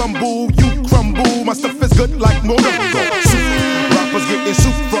 When I rumble, you crumble. My stuff is good like Morocco. Rappers getting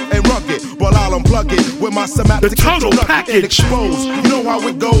super and rugged, while I'll unplug it with my semantic. The total package. Exposed. You know how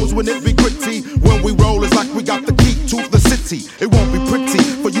it goes when it be gritty. When we roll, it's like we got the key to the city. It won't be pretty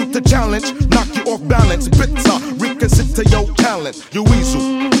for you to challenge, knock you off balance. Bitter, reconsider your talent. You weasel,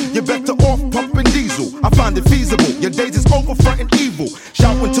 you're better off pumping diesel. I find it feasible. Your days is over fronting evil.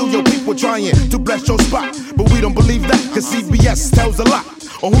 Shouting to your people trying to bless your spot, but we don't believe that, cause CBS tells a lot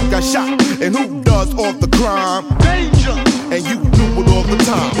on who got shot and who does all the crime. Danger, and you knew it all the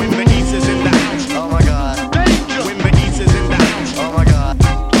time. When Bernice is in the house, oh my God. Danger. When Bernice is in the house, oh my God.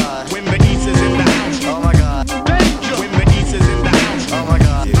 When Bernice is in the house, oh my God. Danger. When Bernice is in the house, oh my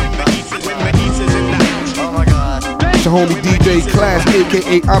God. When Bernice is in the house, oh my God. It's your homie DJ Class,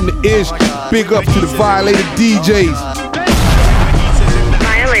 aka I'm the Ish. Big up to the Violator DJs.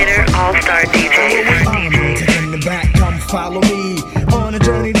 Violator All-Star DJs. In the back, come follow me on a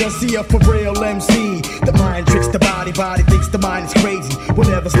journey to see a for real MC. The mind tricks the body, body thinks the mind is crazy.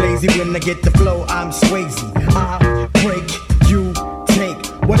 Whatever's lazy, when I get the flow, I'm Swayze. I break, you take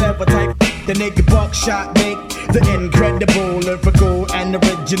whatever type the nigga buckshot make. The incredible, lyrical and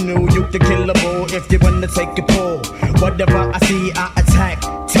original. You the killable if you wanna take a pull. Whatever I see, I attack.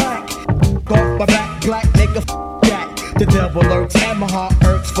 Off my back, black nigga, that. The devil lurks and my heart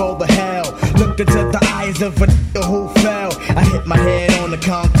hurts for the hell. Look into the eyes of a nigga who fell. I hit my head on the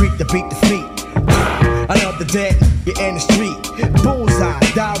concrete to beat the feet. Another dead nigga in the street. Bullseye,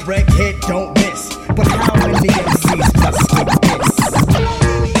 direct hit, don't miss. But how many MCs must get this?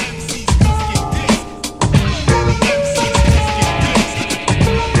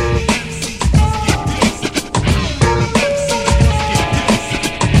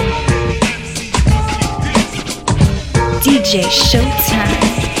 DJ Showtime.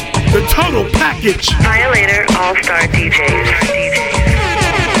 The total package. Violator All-Star DJs.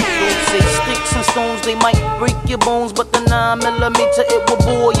 Say sticks and stones, they might break your bones, but the 9mm, it will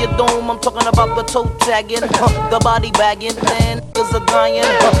bore your dome. I'm talking about the toe tagging, the body bagging, man, niggas are dying,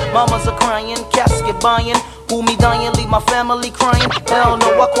 mamas are crying, casket buying, who me dying, leave my family crying. Hell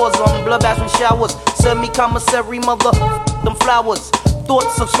no, I cause them bloodbaths and showers, send me commissary, mother, them flowers.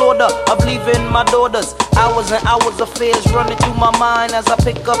 Thoughts of sorta of leaving my daughters. Hours and hours of fears running through my mind as I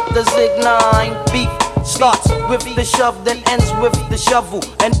pick up the Zig 9. Beef starts with the shove, then ends with the shovel.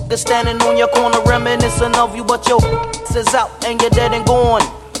 And niggas standing on your corner reminiscing of you, but your is out and you're dead and gone.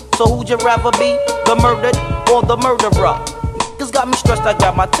 So who'd you rather be, the murdered or the murderer? Niggas got me stressed, I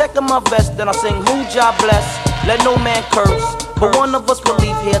got my tech in my vest, then I sing who job bless, let no man curse. But one of us will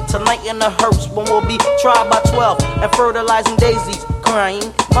leave here tonight in a hearse, when we'll be tried by 12 and fertilizing daisies,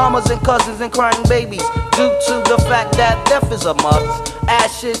 crying mamas and cousins and crying babies, due to the fact that death is a must.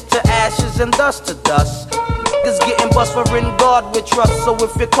 Ashes to ashes and dust to dust. Niggas getting bust for in God with trust. So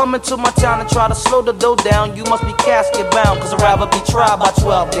if you're coming to my town and try to slow the dough down, you must be casket bound, cause I'd rather be tried by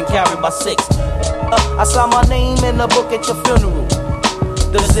 12 than carried by 6. I saw my name in the book at your funeral.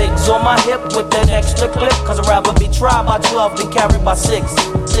 The zigs on my hip with an extra clip, cause I'd rather be tried by 12 than carried by 6.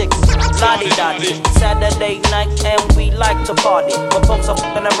 Lottie-dottie, Saturday night and we like to party, but folks are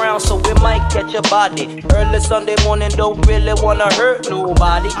f***ing around so we might catch a body. Early Sunday morning don't really wanna hurt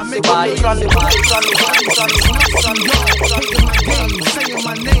nobody. Saying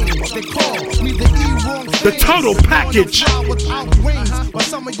my name, they call me the E-wrong. The total package.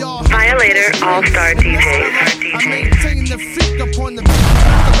 Violator All-Star DJs. I maintain the freak upon the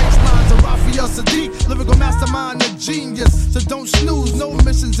baselines of Raphael Sadiq, lyrical mastermind, the genius. So don't snooze, no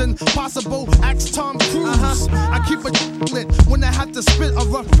missions impossible. Ask Tom Cruise. I keep it lit when I have to spit a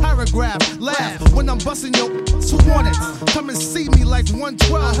rough paragraph. Laugh when I'm busting your who want it. Come and see me like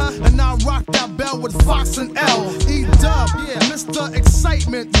 112. And I'll rock that bell with Fox and L. E-Dub, yeah, Mr.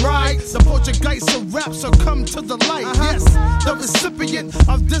 Excitement, right? The Portuguese of rap, so come to the light. Yes, the recipient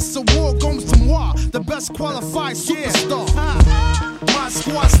of this award goes to moi, the best qualified superstar. My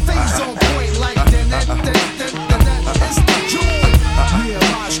squad stays on point like that. It's the joy. Yeah,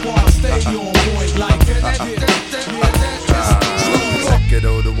 my squad stay on point like that. Check it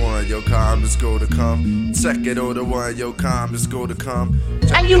over the one, yo, calm, let's go to come. Check it over the one, yo, calm, let's go to come.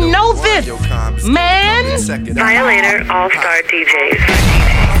 And you know this, man. Violator All-Star DJs.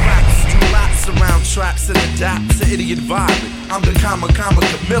 Lots around tracks and adapt to idiot vibe. I'm the comma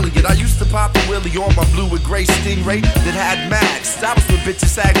chameleon. I used to pop a wheelie on my blue and gray Stingray that had mags. I was with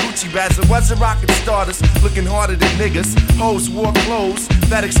bitches had Gucci bags. It wasn't rocket starters looking harder than niggas. Hoes wore clothes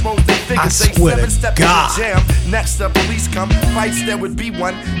that exposed their figures. They seven-step in the jam. Next up, police come. Fights, there would be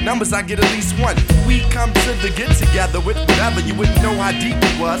one. Numbers, I get at least one. We come to the get together with whatever. You wouldn't know how deep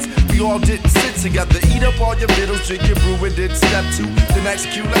it was. We all didn't sit together. Eat up all your vittles, drink your brew, and then step two. The next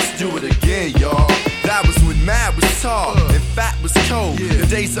cue, let's do it again, y'all. That was when mad was tall and fat was cold. The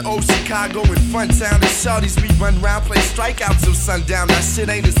days of old Chicago and Funtown and shawties, we run round, play strikeouts till sundown. That shit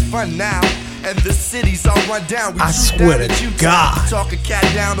ain't as fun now. And the city's all run down. We I swear to God. Talk a cat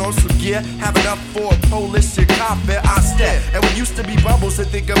down on some gear. Have enough for a Polish and cop fare. I stare. And we used to be bubbles and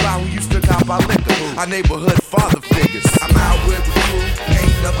think about who used to cop our liquor. Our neighborhood father figures. I'm out with the crew.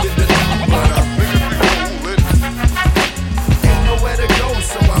 Ain't nothing to do but I'm rolling. Ain't nowhere to go,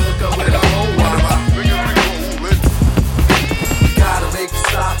 so I hook up with a whole while I'm rolling. Gotta make a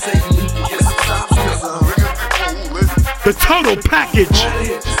stop, take a leap and get some stops. The total package. I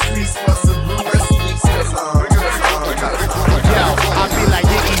be like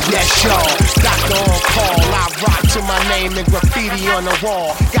Iggy, yes, y'all. Doctor on call, I rock to my name and graffiti on the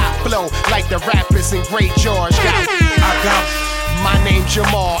wall. Got flow like the rappers in Great George. I got my name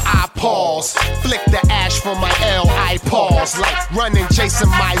Jamal, I pause. Flick the ash from my L, I pause. Like running Jason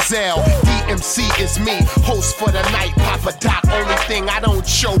Mizell. DMC is me, host for the night. Papa Doc, only thing I don't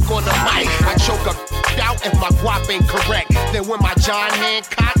choke on the mic. I choke a out if my guap ain't correct. Then when my John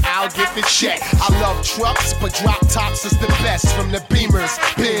Hancock, I'll get the check. I love trucks, but drop tops is the best. From the Beamers,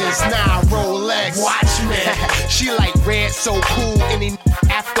 Benz, now Rolex. Watch me. She like red, so cool. Any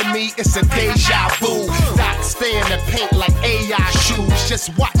after me, it's a deja vu. Doc stay in the paint like AI shoes. Just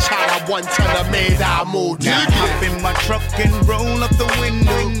watch how I one ton of made I move. Now hop in my truck and roll up the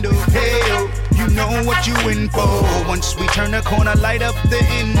window. Hey, you know what you in for. Once we turn the corner, light up the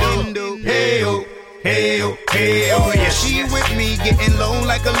window. Hey, hey, hey, oh yeah, she with me, getting low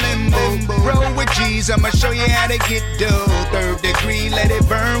like a limbo. Roll with G's, I'ma show you how to get dough. Third degree, let it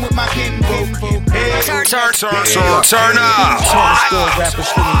burn with my kinfolk. Hey, turn up. Still rappers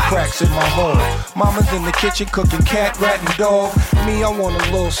spitting cracks in my hole. Mama's in the kitchen cooking cat, rat, and dog. Me, I want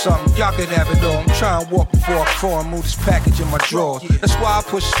a little something, y'all could have it all. I'm trying to walk before I crawl and move this package in my drawers. That's why I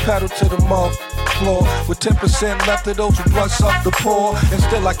push this pedal to the floor. With 10% left of those who blunts up the poor. And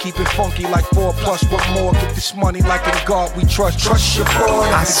still I keep it funky like 4 plus. What more? Get this money like in God we trust. Trust your boy.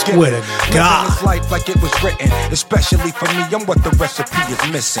 I swear to God. Living this life like it was written, especially for me. I'm what the recipe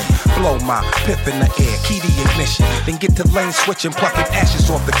is missing. Blow my pip in the air, key the ignition. Then get to lane switching, plucking ashes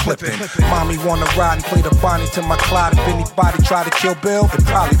off the clipping. Mommy wanna ride and play the Bonnie to my Clyde. If anybody try to kill Bill, it'd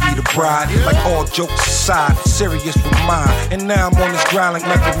probably be the bride. Like all jokes aside, serious with mine. And now I'm on this grind like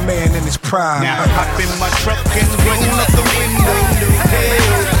a man in his prime. Now hop in my truck and roll up the window. Hey,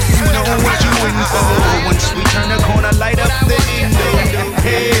 you know what you in for. Once we turn the corner, light up the window.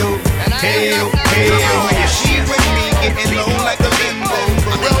 Hey, hey, hey, yeah, she with me, getting low like a limbo.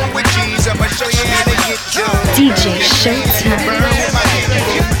 Roll with G's, I'ma show you how to get dough. DJ Showtime.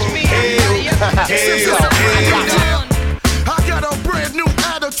 I got a brand new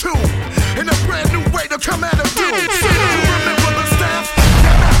attitude and a brand new way to come at a dude. Remember the staff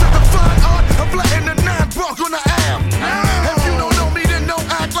that mastered the fine art of letting the 9 bark on the am. If you don't know me, then don't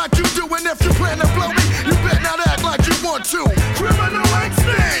act like you do. And if you plan to blow me, you better not act like you want to. Criminal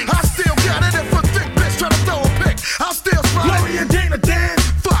instinct. I still got it. If a thick bitch try to throw a pick, I'll still spot it. Gloria Dana Dan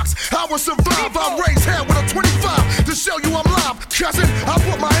Fox, I will survive. I raise hell with a 25 to show you I'm live. Cousin, I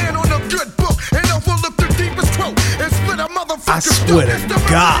put my hand on a good book and overlook the deepest quote and split a motherfucker. I swear to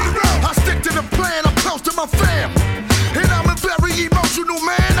God. I stick to the plan, I'm close to my fam. And I'm a very emotional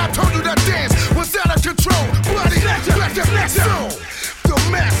man. I told you that dance was out of control. Bloody, let's go. The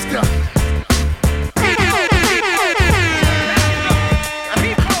master.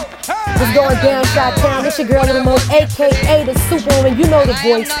 What's going down, Shot Town? It's your girl Little Mo, aka the Superwoman. You know the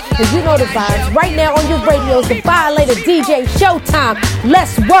voice and you know the vibes. Right now on your radios, the Violator DJ Showtime.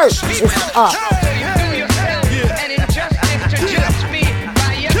 Let's work. It's up.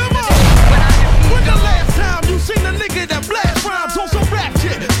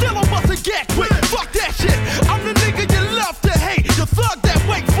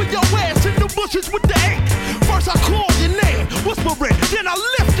 With the eight. First I called your name, whispering. Then I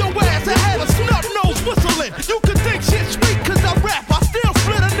lift your ass and had a snub nose whistling. You can think shit sweet cause I rap. I still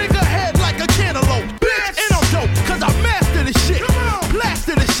split a nigga head like a cantaloupe. Bitch, it don't dope cause I master this shit.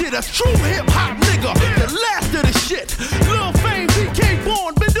 Blaster this shit, a true hip hop nigga. The last of the shit. Lil Fame, BK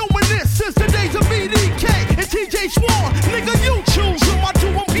Born, been doing this since the days of BDK and TJ Swan. Nigga, you choose them. I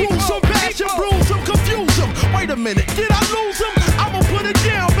do them, bruise them, bash them, bruise them, confuse them. Wait a minute, did I lose them? I'ma put it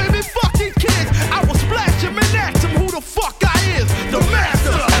down, baby. Fuck these kids. I will splash him and ask him who the fuck I is. The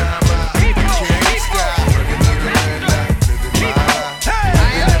master.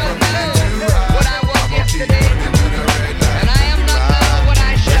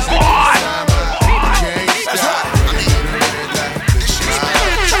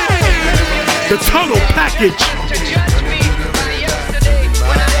 The Tunnel Package.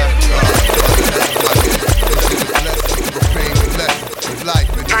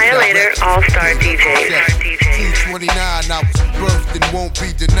 Violator All-Star DJs. 229, I was birthed and won't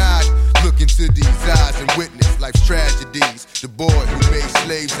be denied. Look into these eyes and witness life's tragedies. The boy who made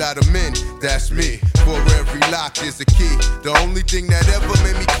slaves out of men, that's me. For every lock there's a key. The only thing that ever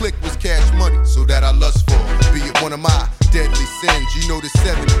made me click was cash money, so that I lust for. Be it one of my deadly sins, you know the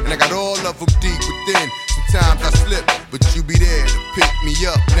 7, and I got all of them deep within. Sometimes I slip, but you be there to pick me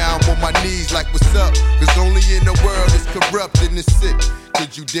up. Now I'm on my knees like what's up, cause only in the world is corrupt and it's sick.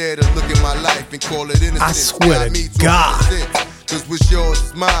 Could you dare to look at my life and call it innocent? I swear to God. Cause what's yours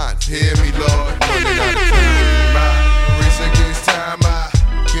is mine. Hear me, Lord. Running out of time. Race against time, I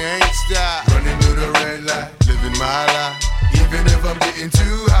can't stop. Running through the red light, living my life. Even if I'm getting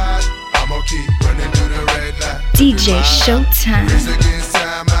too hot, I'ma keep running through the red light. DJ Showtime. Race against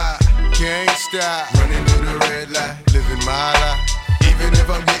time, I can't stop. Running through the red light, living my life. Even if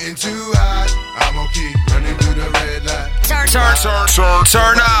I'm getting too hot, I'ma keep running through the red light. Turn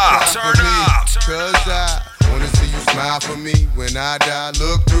up. Cause I wanna see you smile for me when I die.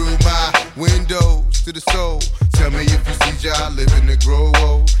 Look through my windows to the soul. Tell me if you see y'all living to grow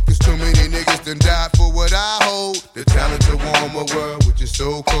old. Cause too many niggas done died for what I hold. The talent to warm a world which is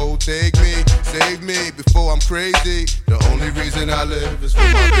so cold. Take me, save me before I'm crazy. The only reason I live is for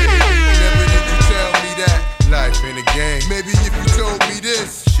my baby. Never did you tell me that life ain't a game. Maybe if you told me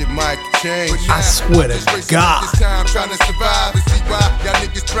this, shit might change. But now, I swear to God. this time trying to survive and see why y'all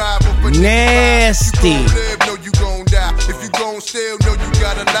niggas thrive over Nasty. You gon' live, know you gon' die. If you gon' steal, know you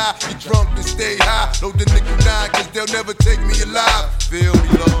gotta lie. Get drunk and stay high. Load the nickel 9, cause they'll never take me alive. Feel me,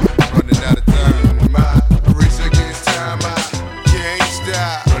 Lord, running out of time. My race against time, I can't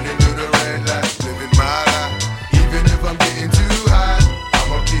stop. Running through the red light, living my life. Even if I'm getting too hot,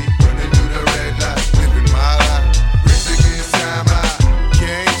 I'ma keep running through the red light, living my life. Race against time, I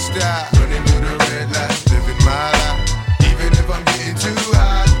can't stop. Running through the red light, living my life. Even if I'm getting too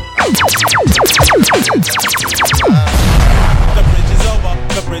hot. The bridge is over.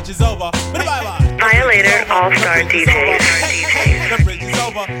 The bridge is over. Bye-bye. Violator All-Star DJs. The bridge is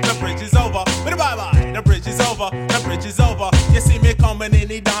over. The bridge is over. Bye-bye. The bridge is over. The bridge is over. You see me coming in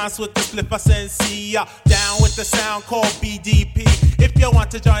the dance with the flipper sensei. Down with the sound called BDP. If you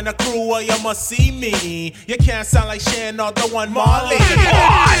want to join the crew, well, you must see me. You can't sound like Shan or the one Marley.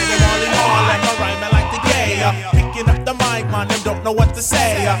 Marley Marley, my rhyming like the gay. Picking up the mic, man, and don't know what to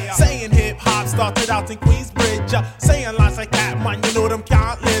say. Saying hip hop started out in Queensbridge. Saying lines like that, man, you know them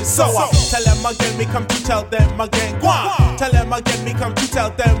can't live. So tell them again, me come to tell them again. Go on. Tell them again, me come to tell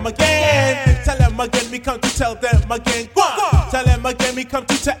them again. Tell them again, me come to tell them again. Go on. Tell them again, me come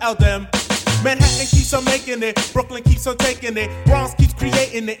to tell them. Manhattan keeps on making it, Brooklyn keeps on taking it, Bronx keeps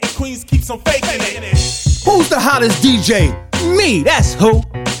creating it, and Queens keeps on faking it. Who's the hottest DJ? Me, that's who.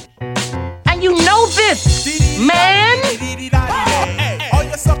 And you know this, man. Hey, all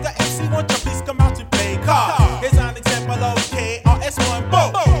your sucker MC, won't you please come out to play card? Here's an example of KRS-One.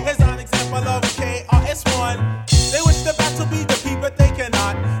 Boom. Here's an example of KRS-One. They wish the battle be the people, but they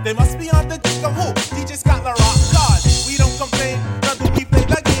cannot. They must be on the dick of who? DJ Scott La Rock. God, we don't complain, nor do we play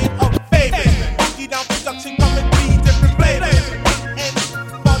the game of favors. Monkey Down Production coming 3 different flavors. And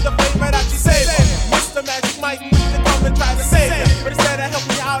for the flavor that you savor. Mr. Magic Mike, they come and try to save you. But instead of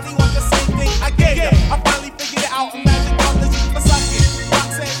helping you out, he wants the same thing I gave you. I finally figured it out.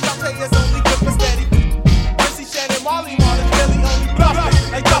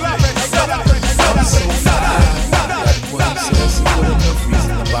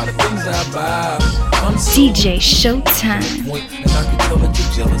 DJ Showtime. Point and I can tell that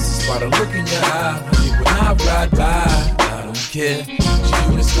you're jealous. It's by the look in your eye. Honey, when I ride by, I don't care.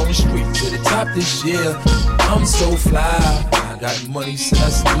 G-Unit's going straight to the top this year. I'm so fly. I got money, so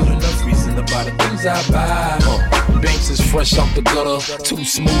that's good enough reason to buy the things I buy. Banks is fresh out the gutter, too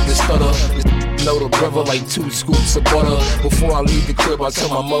smooth to stutter. Know the brother like 2 scoops of butter. Before I leave the crib, I tell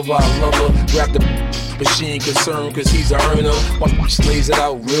my mother I love her. Grab the but she ain't concerned cause he's a earner. My bitch lays it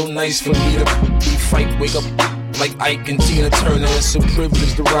out real nice for me to we fight, wake up like Ike and Tina Turner. It's a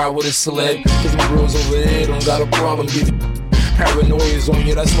privilege to ride with a celeb, cause my girls over there don't got a problem giving paranoia's on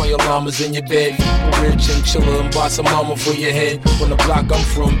you, that's why your llama's in your bed. Rich and chiller and buy some mama for your head. On the block I'm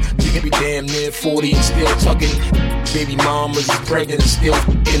from, you can be damn near 40 and still tucking. Baby mamas is pregnant and still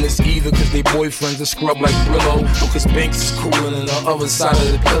f***ing. It's either cause they boyfriends are scrub like Brillo, or cause Banks is coolin' on the other side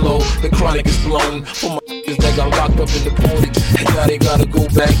of the pillow. The chronic is blown for my that got locked up in the portage, and now they gotta go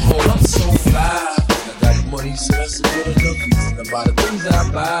back home. I'm so fly, I got money, so that's a good enough reason to buy the things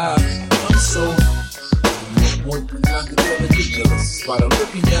I buy. I'm so one thing I can tell that you're jealous by the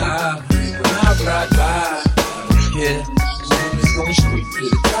look in your eye. When I ride by, I don't care. G-Unit's going straight to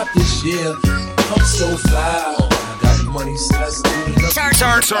the top this year. I'm so fly, I got money, so that's good enough.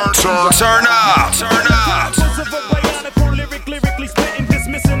 Turn up. Lyrically spitting,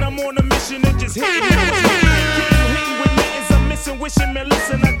 dismissing. I'm on a mission and just hitting. Hitting with mittens, I'm missing, wishing, man,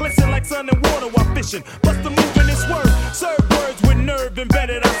 listen. I glisten like sun and water while fishing. Bust the move in this word, serve words with nerve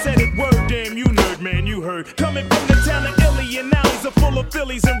embedded. I said it word, damn you nerd, man, you heard. Coming from the town of Illy and alleys are full of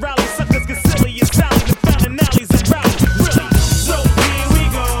Phillies and rallies. Suckers get silly and Sally, the fountain alleys and rallies. Really? So here we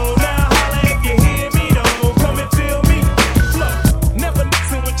go. Now holla if you hear me though. Come and feel me. Flow. Never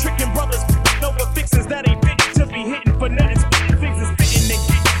mixing with tricking brothers. No the fixes that ain't fitting to be hitting for nothing. Spitting things and spitting and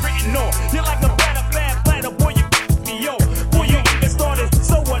getting written on. You're like a bad platter, boy, you me yo. Boy, you even started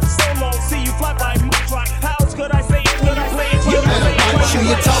so what, so long. See you fly by much like. How else could I say it when you play it? You better watch who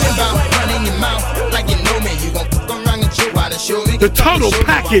you're talking about. Running your mouth like you know me. You gon' around and chill out and show me. The tunnel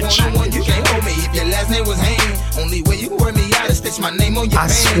package. You can't hold me if your last name was Hayne. Only way you heard me out is stitch my name on your I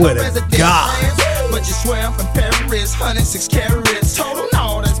swear to God. But you swear I'm from Paris, 106 carats. Total,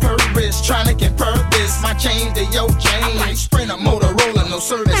 no, that's Paris. Trying to get purpose. My chain to your chain. I'm like Sprint, a Motorola, no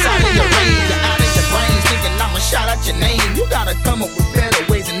service out of your range. Out of your brains, thinking I'ma shout out your name. You gotta come up with better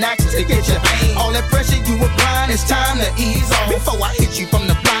ways and actions to get your aim. All that pressure you applying, it's time to ease off. Before I hit you from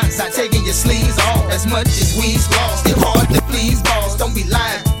the blind side, taking your sleeves off. As much as we's lost, it's hard to please, boss. Don't be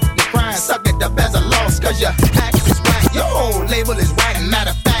lying. You're crying, suck it up as a loss, cause your act is whack. Your whole label is whack.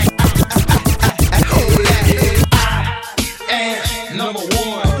 Matter of fact, I am number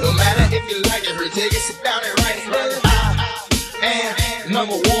one. No matter if you like it, take it, sit down and write it. I am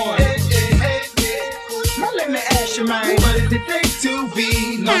number one. Now let me ask you, man, what does it take to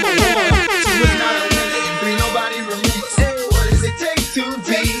be number one? Two is not a winner and three nobody remembers. What does it take to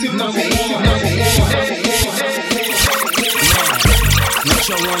be number one? What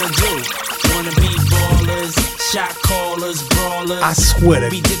y'all wanna do? Wanna be ballers, shot callers, brawlers. I swear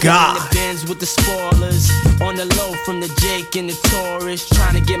to God. In the Benz with the spoilers. On the low from the Jake and the Taurus.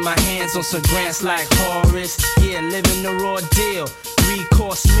 Trying to get my hands on some grants like Horace. Yeah, living the raw deal.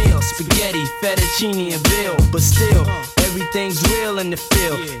 3-course meal, spaghetti, fettuccine and bill. But still, everything's real in the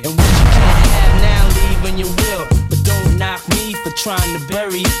field. And what you can't have now, leave when you will. But don't knock me for trying to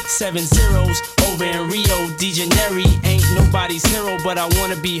bury 7 zeros over in Rio de Janeiro. Ain't nobody's hero, but I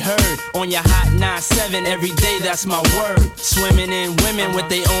wanna be heard. On your hot 9-7 every day, that's my word. Swimming in women with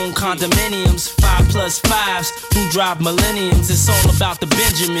their own condominiums. 5+5s who drive millenniums. It's all about the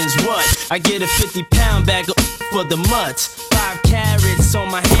Benjamins, what? I get a 50-pound bag for the mutts. 5 carats on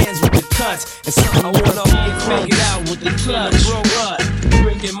my hands with the cuts. And something I wanna get figured out with the clutch. Grow up,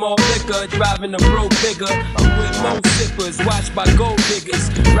 drinking more liquor, driving a broke bigger. I'm with more sippers, watched by gold diggers.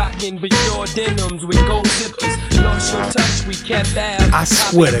 Rocking Bajor denims with gold zippers. Lost your touch, we kept out. I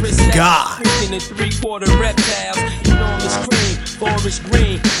swear to God. Freaking the 3/4 reptiles. Enormous cream, forest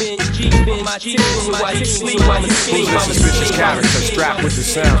green. Bench G, bench G. Vicious character strapped with the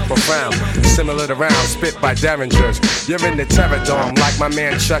sound profound. Similar to rounds spit by derringers. You're in the terror dome like my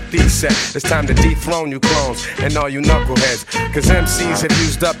man Chuck D said. It's time to dethrone you clones and all you knuckleheads. Cause MCs have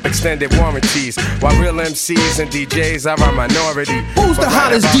used up extended warranties, while real MCs and DJs are a minority. Who's the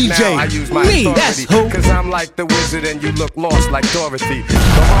hottest DJ? Now, I use my Me, authority, that's who. Cause I'm like the wizard and you look lost like Dorothy. The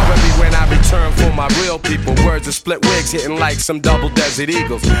horror be when I return for my real people. Words of split wigs hitting like some double desert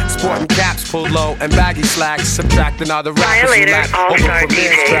eagles. Sporting caps pulled low and baggy slacks, subtracting all the rappers who lack over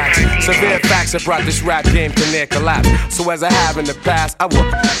premiere tracks. Severe facts have brought this rap game to near collapse. So as I have in the past, I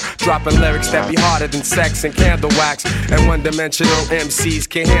will dropping lyrics that be harder than sex and candle wax. And one-dimensional MCs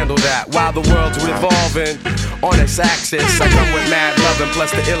can't handle that. While the world's revolving on its axis, I come with mad love and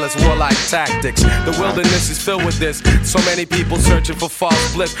plus the illest warlike tactics. The wilderness is filled with this. So many people searching for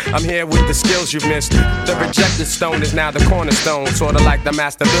false bliss. I'm here with the skills you've missed. The rejected stone is now the cornerstone. Sorta like the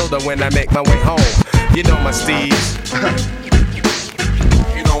master builder when I make my way home. You know my steeds.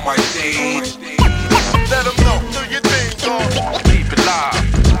 You know my steeds. Let them know, do your thing, dog. Keep it live.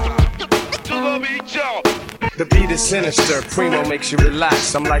 The beat is sinister, Primo makes you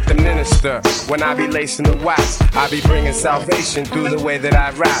relax. I'm like the minister, when I be lacing the wax, I be bringing salvation through the way that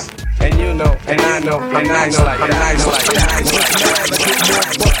I rap. And you know, and I know, I'm nice like that.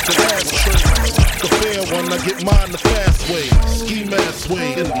 The fair one, I get mine the fast way. Ski mask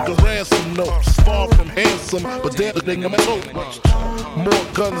way, and the ransom notes. Far from handsome, but they're the thing I'm told. More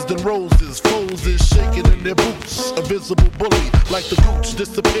guns than roses, foes is shaking in their boots. A visible bully, like the roots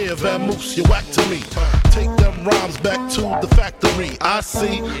disappear, vamoose, you whack to me. Take them rhymes back to the factory. I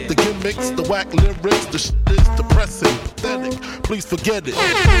see the gimmicks, the whack lyrics, the shit is depressing, pathetic. Please forget it.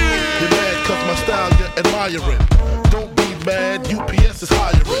 You're mad cause my style you're admiring. Don't be mad, UPS is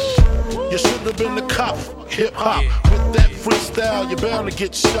hiring. You should have been a cop, hip-hop. With that freestyle, you're bound to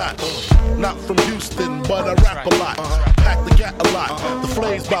get shot. Not from Houston, but I rap a lot. Pack the gat a lot, the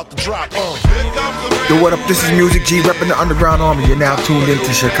flame's about to drop. Yo, what up? This is Music G repping the Underground Army. You're now tuned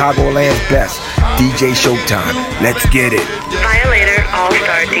into Chicagoland's best, DJ Showtime. Let's get it. Violator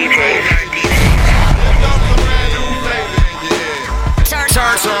All-Star DJs.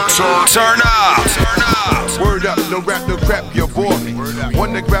 Turn up. Word up, no rap, no crap, you bore me.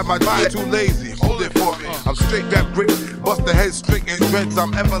 One to grab my mind, too lazy, hold it for me. I'm straight rap great, bust the head straight and dreads,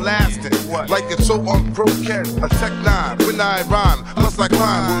 I'm everlasting. Like it's so on Pro-Cat, a Tech 9, when I rhyme, plus I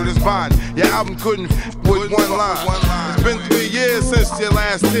climb, word is bond. Your album couldn't with one line. It's been 3 years since your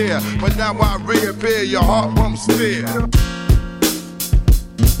last year, but now I reappear, your heart pumps fear.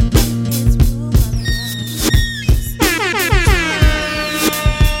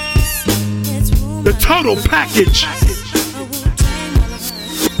 The total package.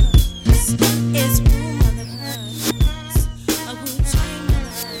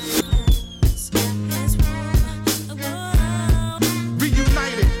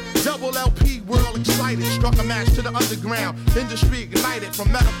 Reunited, double LP, world excited. Struck a match to the underground. Industry ignited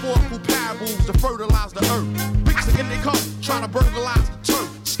from metaphorical parables to fertilize the earth. Bricks again they come, trying to burglarize the turf.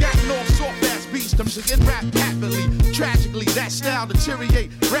 Scatting off soft-ass beats, them shit get rap happily. Tragically, that style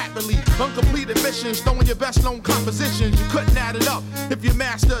deteriorate rapidly. Uncompleted missions, throwing your best-known compositions. You couldn't add it up if you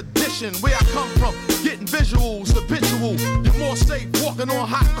master addition. Where I come from, getting visuals, habitual. You're more safe walking on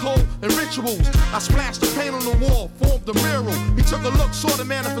hot coal and rituals. I splashed the paint on the wall, formed a mural. He took a look, saw the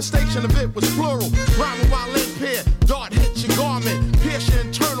manifestation of it was plural. Rhyming while in pair, dart hits your garment. Pierce your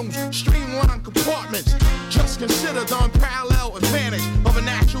internals, streamline compartments. Just consider the unparalleled advantage of a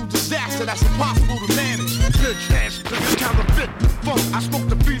natural disaster that's impossible to manage. Bitch ass, nigga counterfeit funk. I smoke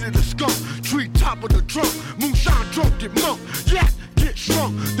the feet of the skunk, tree top of the trunk. Moonshine drunk, get monk, yeah, get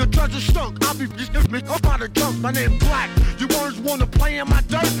shrunk. The treasure stunk, I'll be up out of junk. My name Black, you words wanna play in my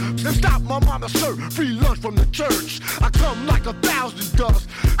dirt? Then stop my mama serve free lunch from the church. I come like 1,000 dust.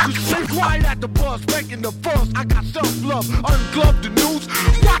 You stay quiet at the bus, making the fuss. I got self-love, ungloved the news.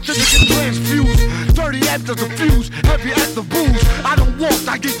 Watch a nigga transfused. 30 after the fuse, heavy as the booze. I don't walk,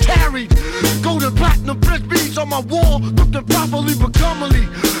 I get carried. Golden platinum frisbees on my wall, looking properly but comely.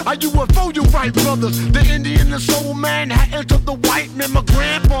 Are you UFO, you right, brothers? The Indian, the soul man, had entered the white man, my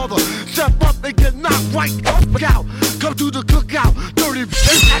grandfather. Step up, they get knocked right up out. Come to the cookout, 30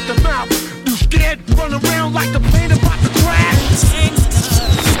 at the mouth. You scared, run around like the plane about to crash.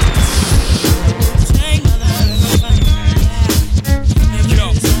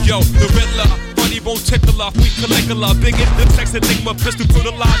 Yo, the Riddler, funny bone tickler, we Caligula, bigot, the sex enigma, pistol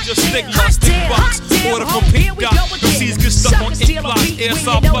brutalize your stigma, stick box, order from Pink Dot, the C's get stuck on ink blocks, air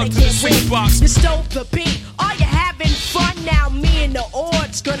soft plug to the sink box. You stole the beat, are you having fun now? Me and the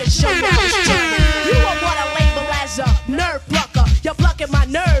odds gonna show you how it's done. You are what I label as a nerve plucker, you're plucking my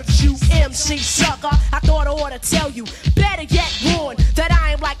nerves, you MC sucker. I thought I ought to tell you, better yet warn, that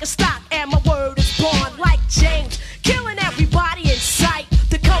I am like a stock and my word is born like James, killing everybody in sight.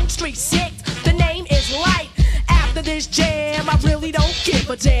 The Coke Street 6, the name is Light. After this jam, I really don't give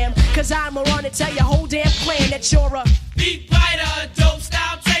a damn, cause I'ma run and tell your whole damn clan that you're a beat biter, dope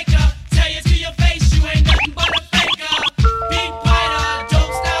style taker. Tell you to your face, you ain't nothing but a faker. Beat biter,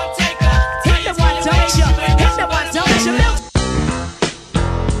 dope style taker. Hit the one, don't you? Hit the one, don't you?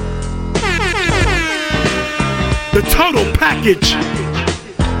 package.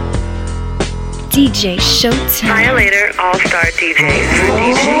 DJ Showtime. Violator All-Star DJs.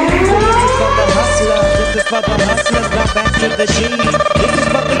 This is for the hustlers, now back to the G's. This is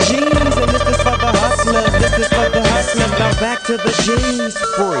for the G's, and this is for the hustlers. This is for the hustlers, now back to the G's.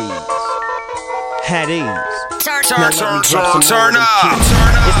 Freeze. Had ease. Turn up. It's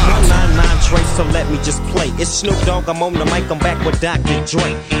 199 Trace, so let me just play. It's Snoop Dogg, I'm on the mic, I'm back with Dr.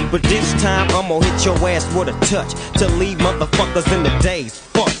 Dre. But this time, I'm gonna hit your ass with a touch to leave motherfuckers in the days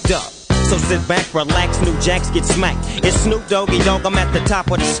fucked up. So sit back, relax, new jacks get smacked. It's Snoop Doggy Dogg, I'm at the top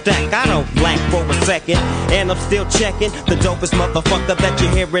of the stack. I don't black for a second, and I'm still checking. The dopest motherfucker that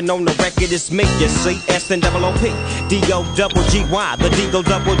you're hearing on the record is me, you see. S-N-O-O-P, D-O-double-G-Y, the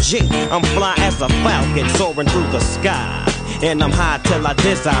D-O-double-G. I'm fly as a falcon, soaring through the sky. And I'm high till I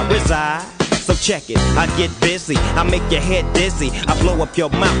reside. So check it, I get busy, I make your head dizzy, I blow up your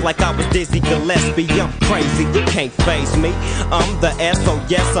mouth like I was Dizzy Gillespie. I'm crazy, you can't faze me. I'm the S, so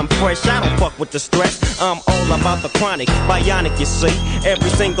yes, I'm fresh, I don't fuck with the stress. I'm all about the chronic, bionic, you see. Every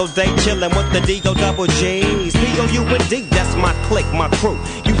single day chillin' with the D-O-double-G's. P-O-U-N-D, that's my clique, my crew.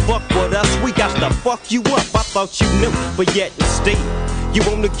 You fuck with us, we got to fuck you up. I thought you knew, but yet and still you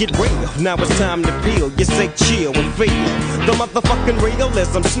wanna get real, now it's time to peel. You say chill and feel the motherfucking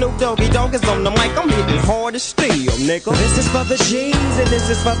realism. Snoop Doggy Dogg is on the mic, I'm hitting hard as steel, nigga. This is for the G's and this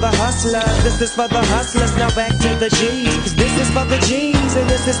is for the hustlers. This is for the hustlers, now back to the G's. This is for the G's and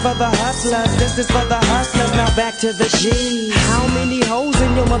this is for the hustlers. This is for the hustlers, now back to the G's. How many hoes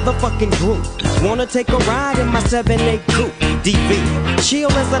in your motherfucking group wanna take a ride in my 7-8 coupe? DV,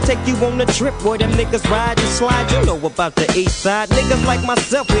 chill as I take you on a trip where them niggas ride and slide. You know about the east side. Niggas like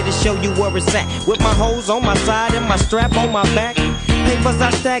myself here to show you where it's at. With my hoes on my side and my strap on my back. Papers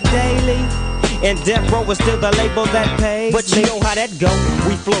I stack daily. And Death Row is still the label that pays. But you know how that go,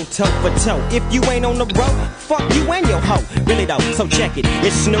 we flow toe for toe. If you ain't on the road, fuck you and your hoe. Really though, so check it.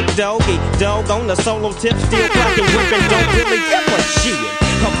 It's Snoop Doggy Dogg on the solo tip. Still clocking, whipping, don't really give a shit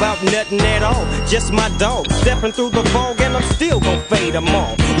about nothing at all, just my dog stepping through the fog, and I'm still gon' fade them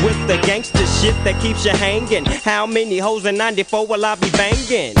all with the gangster shit that keeps you hanging. How many hoes in 94 will I be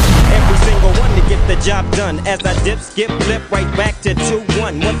banging? Every single one to get the job done. As I dip, skip, flip right back to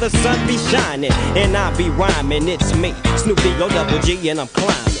 2-1 when the sun be shining and I be rhyming. It's me, Snoop D-O-double-G, and I'm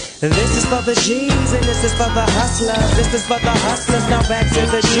climbing. This is for the G's and this is for the hustlers. This is for the hustlers, now back to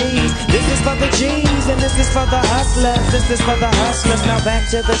the G's. This is for the G's and this is for the hustlers. This is for the hustlers, now back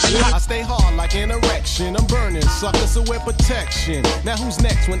to the G's. I stay hard like an erection. I'm burning suckers, so wear protection. Now who's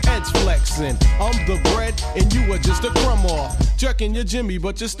next when Ed's flexing? I'm the bread and you are just a crumb off. Jerking your Jimmy,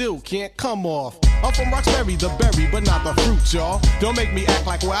 but you still can't come off. I'm from Roxbury, the berry, but not the fruit, y'all. Don't make me act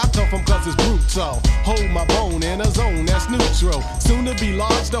like where I come from, cause it's brutal. Hold my bone in a zone that's neutral. Soon to be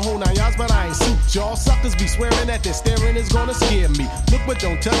large, the whole 9 yards, but I ain't suit, y'all. Suckers be swearing that their staring is gonna scare me. Look but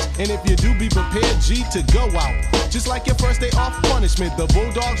don't touch, and if you do, be prepared, G, to go out. Just like your first day off punishment. The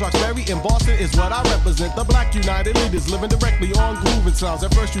Bulldogs, Roxbury, and Boston is what I represent. The Black United Leaders living directly on grooving sounds.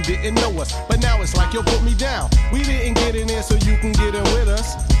 At first you didn't know us, but now it's like you put me down. We didn't get in there so you can get in with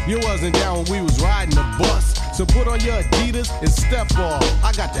us. You wasn't down when we was riding the bus. So put on your Adidas and step off.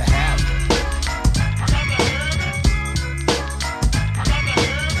 I got to have it.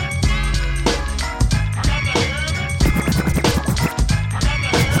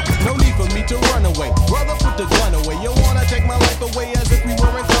 No need for me to run away. Brother, put the gun away. You wanna take my life away as if we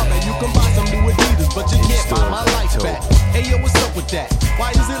were in combat. You can buy some new Adidas, but you can't buy my life back. Hey yo, what's up with that?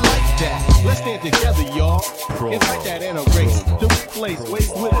 Why is it like that? Let's stand together, y'all. It's like that in a race. The place,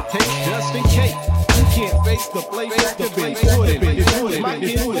 waste with a taste just in case. You can't face the place that's the big.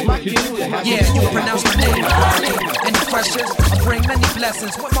 Yeah, you pronounce my name. Any questions? I bring many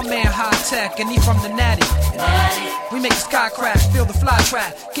blessings with my man High Tech, and he from the Natty. We make the sky crash, feel the fly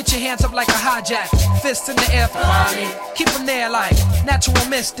track. Get your hands up like a hijack, fists in the air for party. Keep them there like natural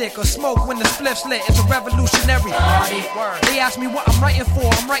mystic or smoke when the spliff's lit. It's a revolutionary party. They ask me what I'm writing for.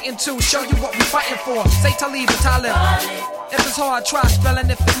 I'm writing to show you what we fighting for. Say Talib or Talib. If it's hard, try spelling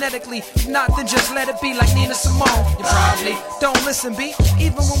it phonetically. If not, then just let it be like Nina Simone. You probably don't listen, B.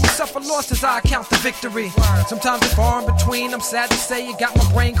 Even when we suffer losses, I count the victory. Sometimes it's far in between. I'm sad to say you got my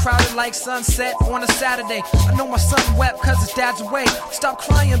brain crowded like sunset on a Saturday. I know my son wept cause his dad's away. Stop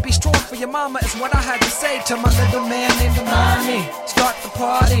crying, be strong for your mama is what I had to say to my little man named Amani. Start the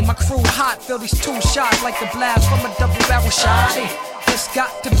party, my crew hot. Feel these 2 shots like the blast from a double barrel shotty. It's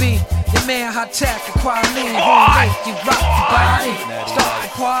got to be Your man hot tech, acquire lean, who make you rock your body. Start the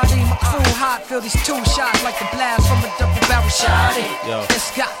party, my crew hot, feel these two shots like the blast from a double barrel shotty.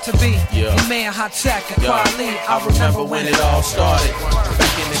 It's got to be your man hot tech, acquire lean. I remember when it all started.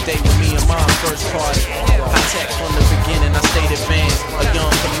 Back in the day when me and mom first party. Hot tech from the beginning, I stayed advanced. A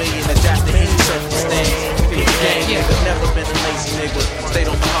young chameleon adapted any circumstance. The game nigga, never been a lazy nigga. Stayed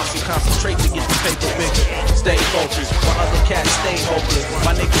on the hustle, concentrate to get the paper bigger. Stay focused, while other cats stay hopeless.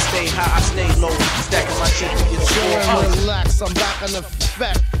 My niggas stay high, I stay low. Stacking my shit to get sure. Relax, I'm back in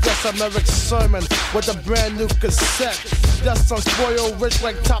effect. Yes, I'm Eric Sermon with a brand new cassette. Yes, I'm spoiled, rich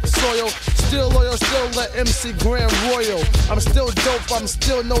like topsoil. Still loyal, still let MC Grand Royal. I'm still dope, I'm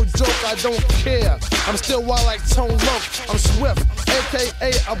still no joke, I don't care. I'm still wild like Tone Loc. I'm swift,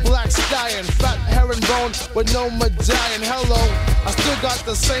 aka a black stallion. Fat herringbone with no medallion. Hello, I still got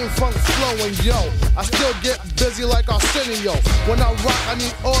the same funk flowing, yo. I still get busy like Arsenio. When I rock, I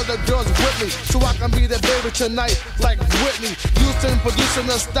need all the girls with me, so I can be the baby tonight like Whitney. Houston producing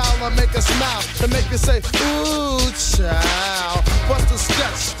the style I make a smile, to make you say, ooh, child. Bust the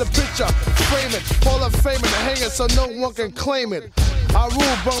sketch, the picture, frame it, Hall of Fame and hang it so no one can claim it. I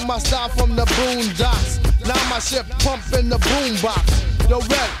rule, brought my style from the boondocks. Now my shit pump in the boombox. Yo,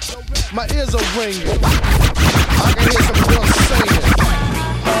 Red, my ears are ringing. I can hear some girls singing.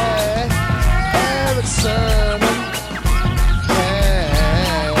 Hey, Eric Sermon.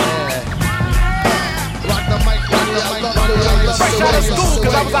 Hey, rock the mic, rock the mic. Fresh out of school,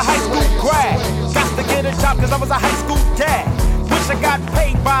 cause I was a high school grad. Got to get a job, cause I was a high school dad. Wish I got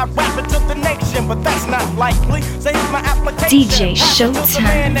paid by rapping to the nation, but that's not likely. So here's my application. DJ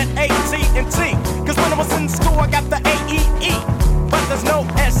Showtime. At AT&T, cause when I was in school I got the AEE, but there's no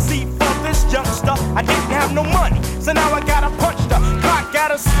SC for this youngster. I didn't have no money, so now I gotta punch the clock,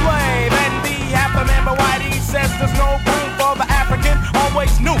 gotta slave and be happy man. But Whitey says there's no room for the African.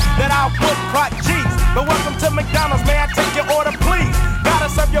 Always knew that I would clock G's. But welcome to McDonald's, may I take your order please? Gotta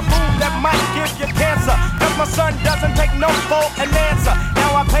serve your food that might give you cancer, cause my son doesn't take no for an answer.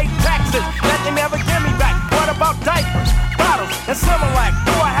 Now I pay taxes that they never give me back. What about diapers, bottles, and Similac?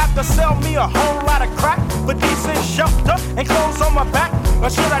 Do I have to sell me a whole lot of crack for decent shelter and clothes on my back? Or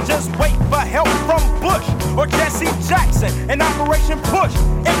should I just wait for help from Bush or Jesse Jackson and Operation Push?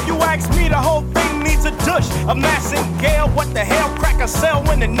 If you ask me, the whole thing needs a douche of Massingale. What the hell crack a sell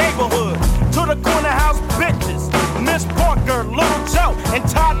in the neighborhood? To the corner house bitches, Miss Parker, Little Joe, and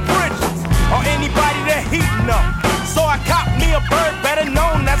Todd Bridges, or anybody that he know. So I cop me a bird better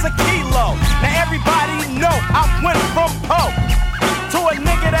known as a kilo. Now everybody know I went from Poe to a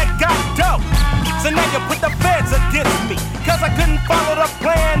nigga that got dope. So now you put the feds against me, cause I couldn't follow the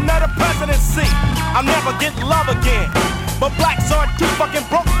plan of the presidency. I'll never get love again, but blacks are too fucking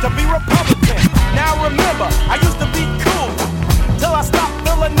broke to be Republican. Now remember, I used to be cool, till I stopped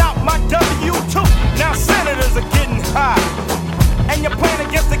filling out my W-2. Now senators are getting high, and you're playing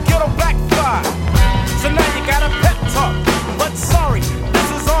against the ghetto backfire. So now you got a pep talk, but sorry, this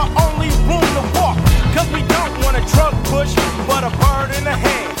is our only room to walk. Cause we don't want a drug push, but a bird in the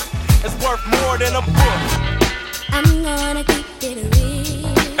hand is worth more than a book. I'm gonna keep it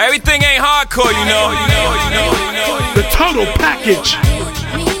real. Everything ain't hardcore, you know. The total package.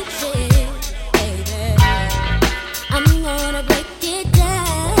 I'm gonna break it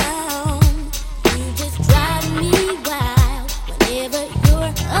down. You just drive me wild whenever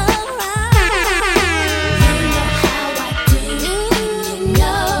you're around. You know how I do. You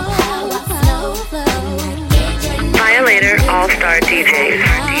know how I flow. Violator All-Star DJs.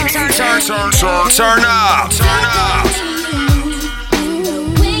 Turn up.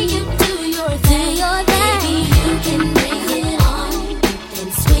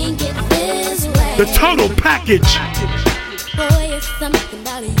 The total package. Boy, it's something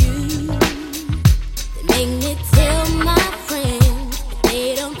about you that make me tell my friends, but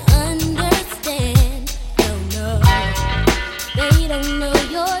they don't understand. No, they don't know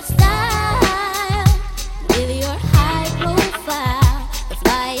your style with your high profile, the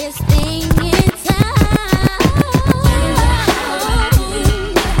flyest thing in town. You know how I do,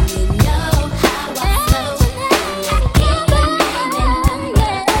 you know how I flow. I keep on and I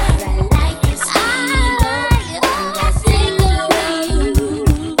like it.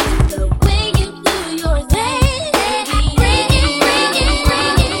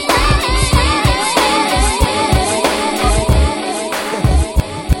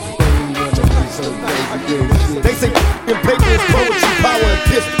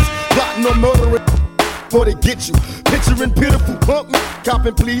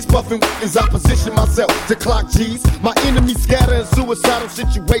 popping, please, puffing as I position myself to clock G's. My enemies scatter in suicidal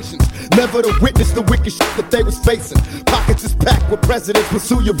situations. Never to witness the wicked shit that they was facing. Pockets is packed with presidents,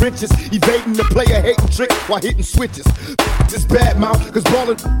 pursue your riches. Evading the player, hating trick while hitting switches. This bad mouth, cause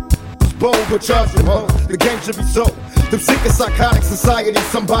ballin' is bold, but charge you home. The game should be sold. Them sick and psychotic society,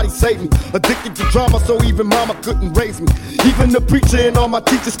 somebody save me. Addicted to drama, so even mama couldn't raise me. Even the preacher and all my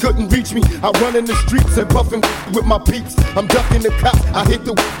teachers couldn't reach me. I run in the streets and puffin' with my peeps. I'm ducking the cops, I hit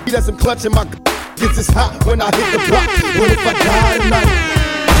the weed as I'm clutching my gets as hot when I hit the block. What if I die tonight?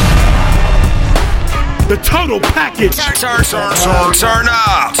 The total package. Turn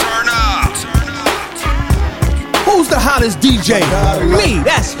up. Who's the hottest DJ? Me,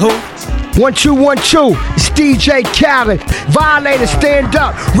 that's who. 1 2 1 2. It's DJ Khaled. Violator, stand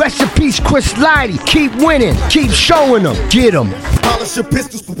up. Rest in peace, Chris Lighty. Keep winning. Keep showing them. Get them. Polish your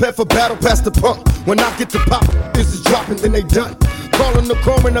pistols, prepare for battle, past the pump. When I get to pop, this is dropping, then they done. Calling the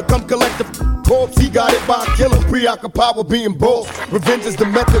coroner, come collect the corpse. He got it by a killer, preoccupied with being bold. Revenge is the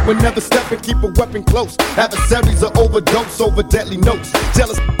method, when never stepping, keep a weapon close. Adversaries are overdose over deadly notes.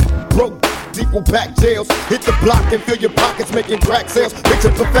 Jealous, broke, equal back jails. Hit the block and fill your pockets, making crack sales.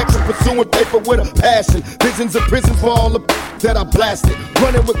 Picture perfection, pursuing paper with a passion. Visions of prisons for all the that I blasted.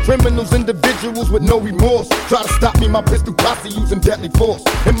 Running with criminals, individuals with no remorse. Try to stop me, my pistol posse using deadly force.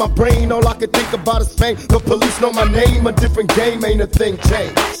 In my brain, all I can think about is fame. The police know my name, a different game, ain't a thing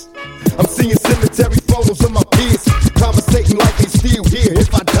changed. I'm seeing cemetery photos of my peers, conversating like they still here. If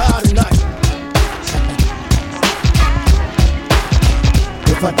I die tonight,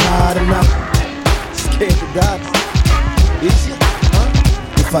 if I die tonight, scared to die, is you? Huh?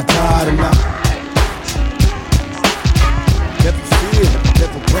 If I die tonight, never fear,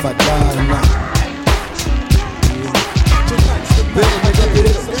 never if I die tonight.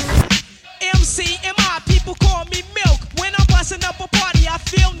 MCMI, people call me Milk. When I'm busting up a party, I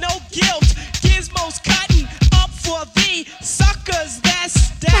feel no guilt. Gizmos cutting up for the suckers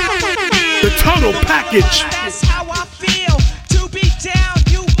that's down with me. The total package. That's how I feel. To be down,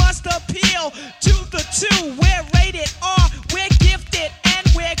 you must appeal to the two. We're rated R, we're gifted, and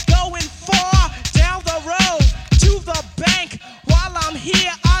we're going far down the road to the bank. While I'm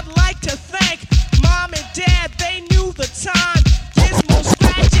here, I'd like to thank Mom and Dad. They knew the time. Gizmo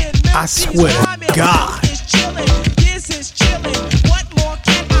scratching. I swear to God. This is chillin'. What more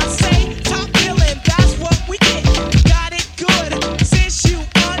can I say? Top billin', that's what we get. Got it good. Since you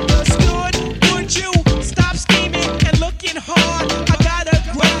understood, would you stop scheming and looking hard? I got a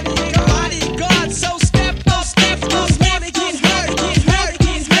great bodyguard, so step up. Wanna get hurt.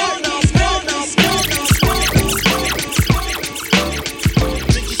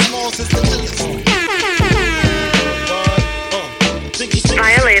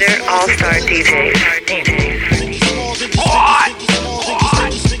 Violator All-Star DJs.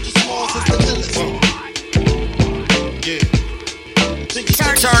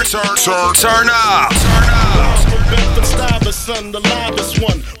 Turn up. Memphis Stuyvesant, the livest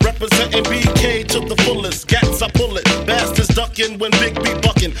one. Representing BK to the fullest. Gats, I pull it. Bastards ducking when Big B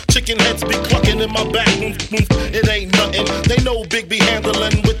bucking. Chicken heads be clucking in my back. It ain't nothing. They know Big B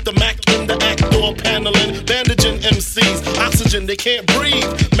handling with the Mac in the act door paneling. Bandaging MCs. Oxygen, they can't breathe.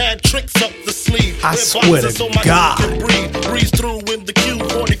 Mad tricks up the sleeve. I swear to so my God. can breathe. Breeze through in the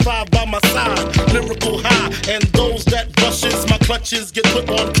Q45 by my side. Lyrical high. And those that brushes my clutches get put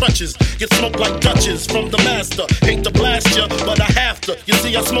on crutches. Get smoked like Dutches from the master. Hate to blast ya, but I have to. You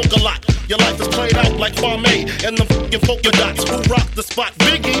see, I smoke a lot. Your life is played out like Kwame and the fucking polka dots who rock the spot.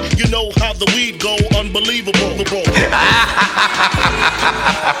 Biggie, you know how the weed go. Unbelievable.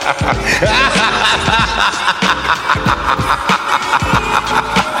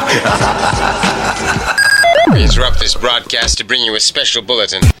 We interrupt this broadcast to bring you a special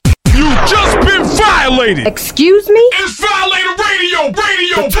bulletin. You just been violated. Excuse me? It's Violator Radio.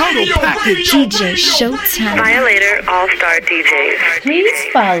 The total package. DJ Showtime. Violator All-Star DJs. Please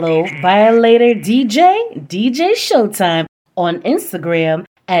follow Violator DJ Showtime on Instagram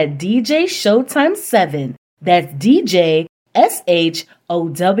at DJ Showtime 7. That's DJ SHOWTYME,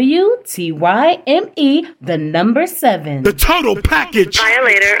 the number 7. The total package.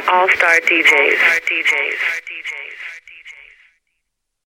 Violator All-Star DJs.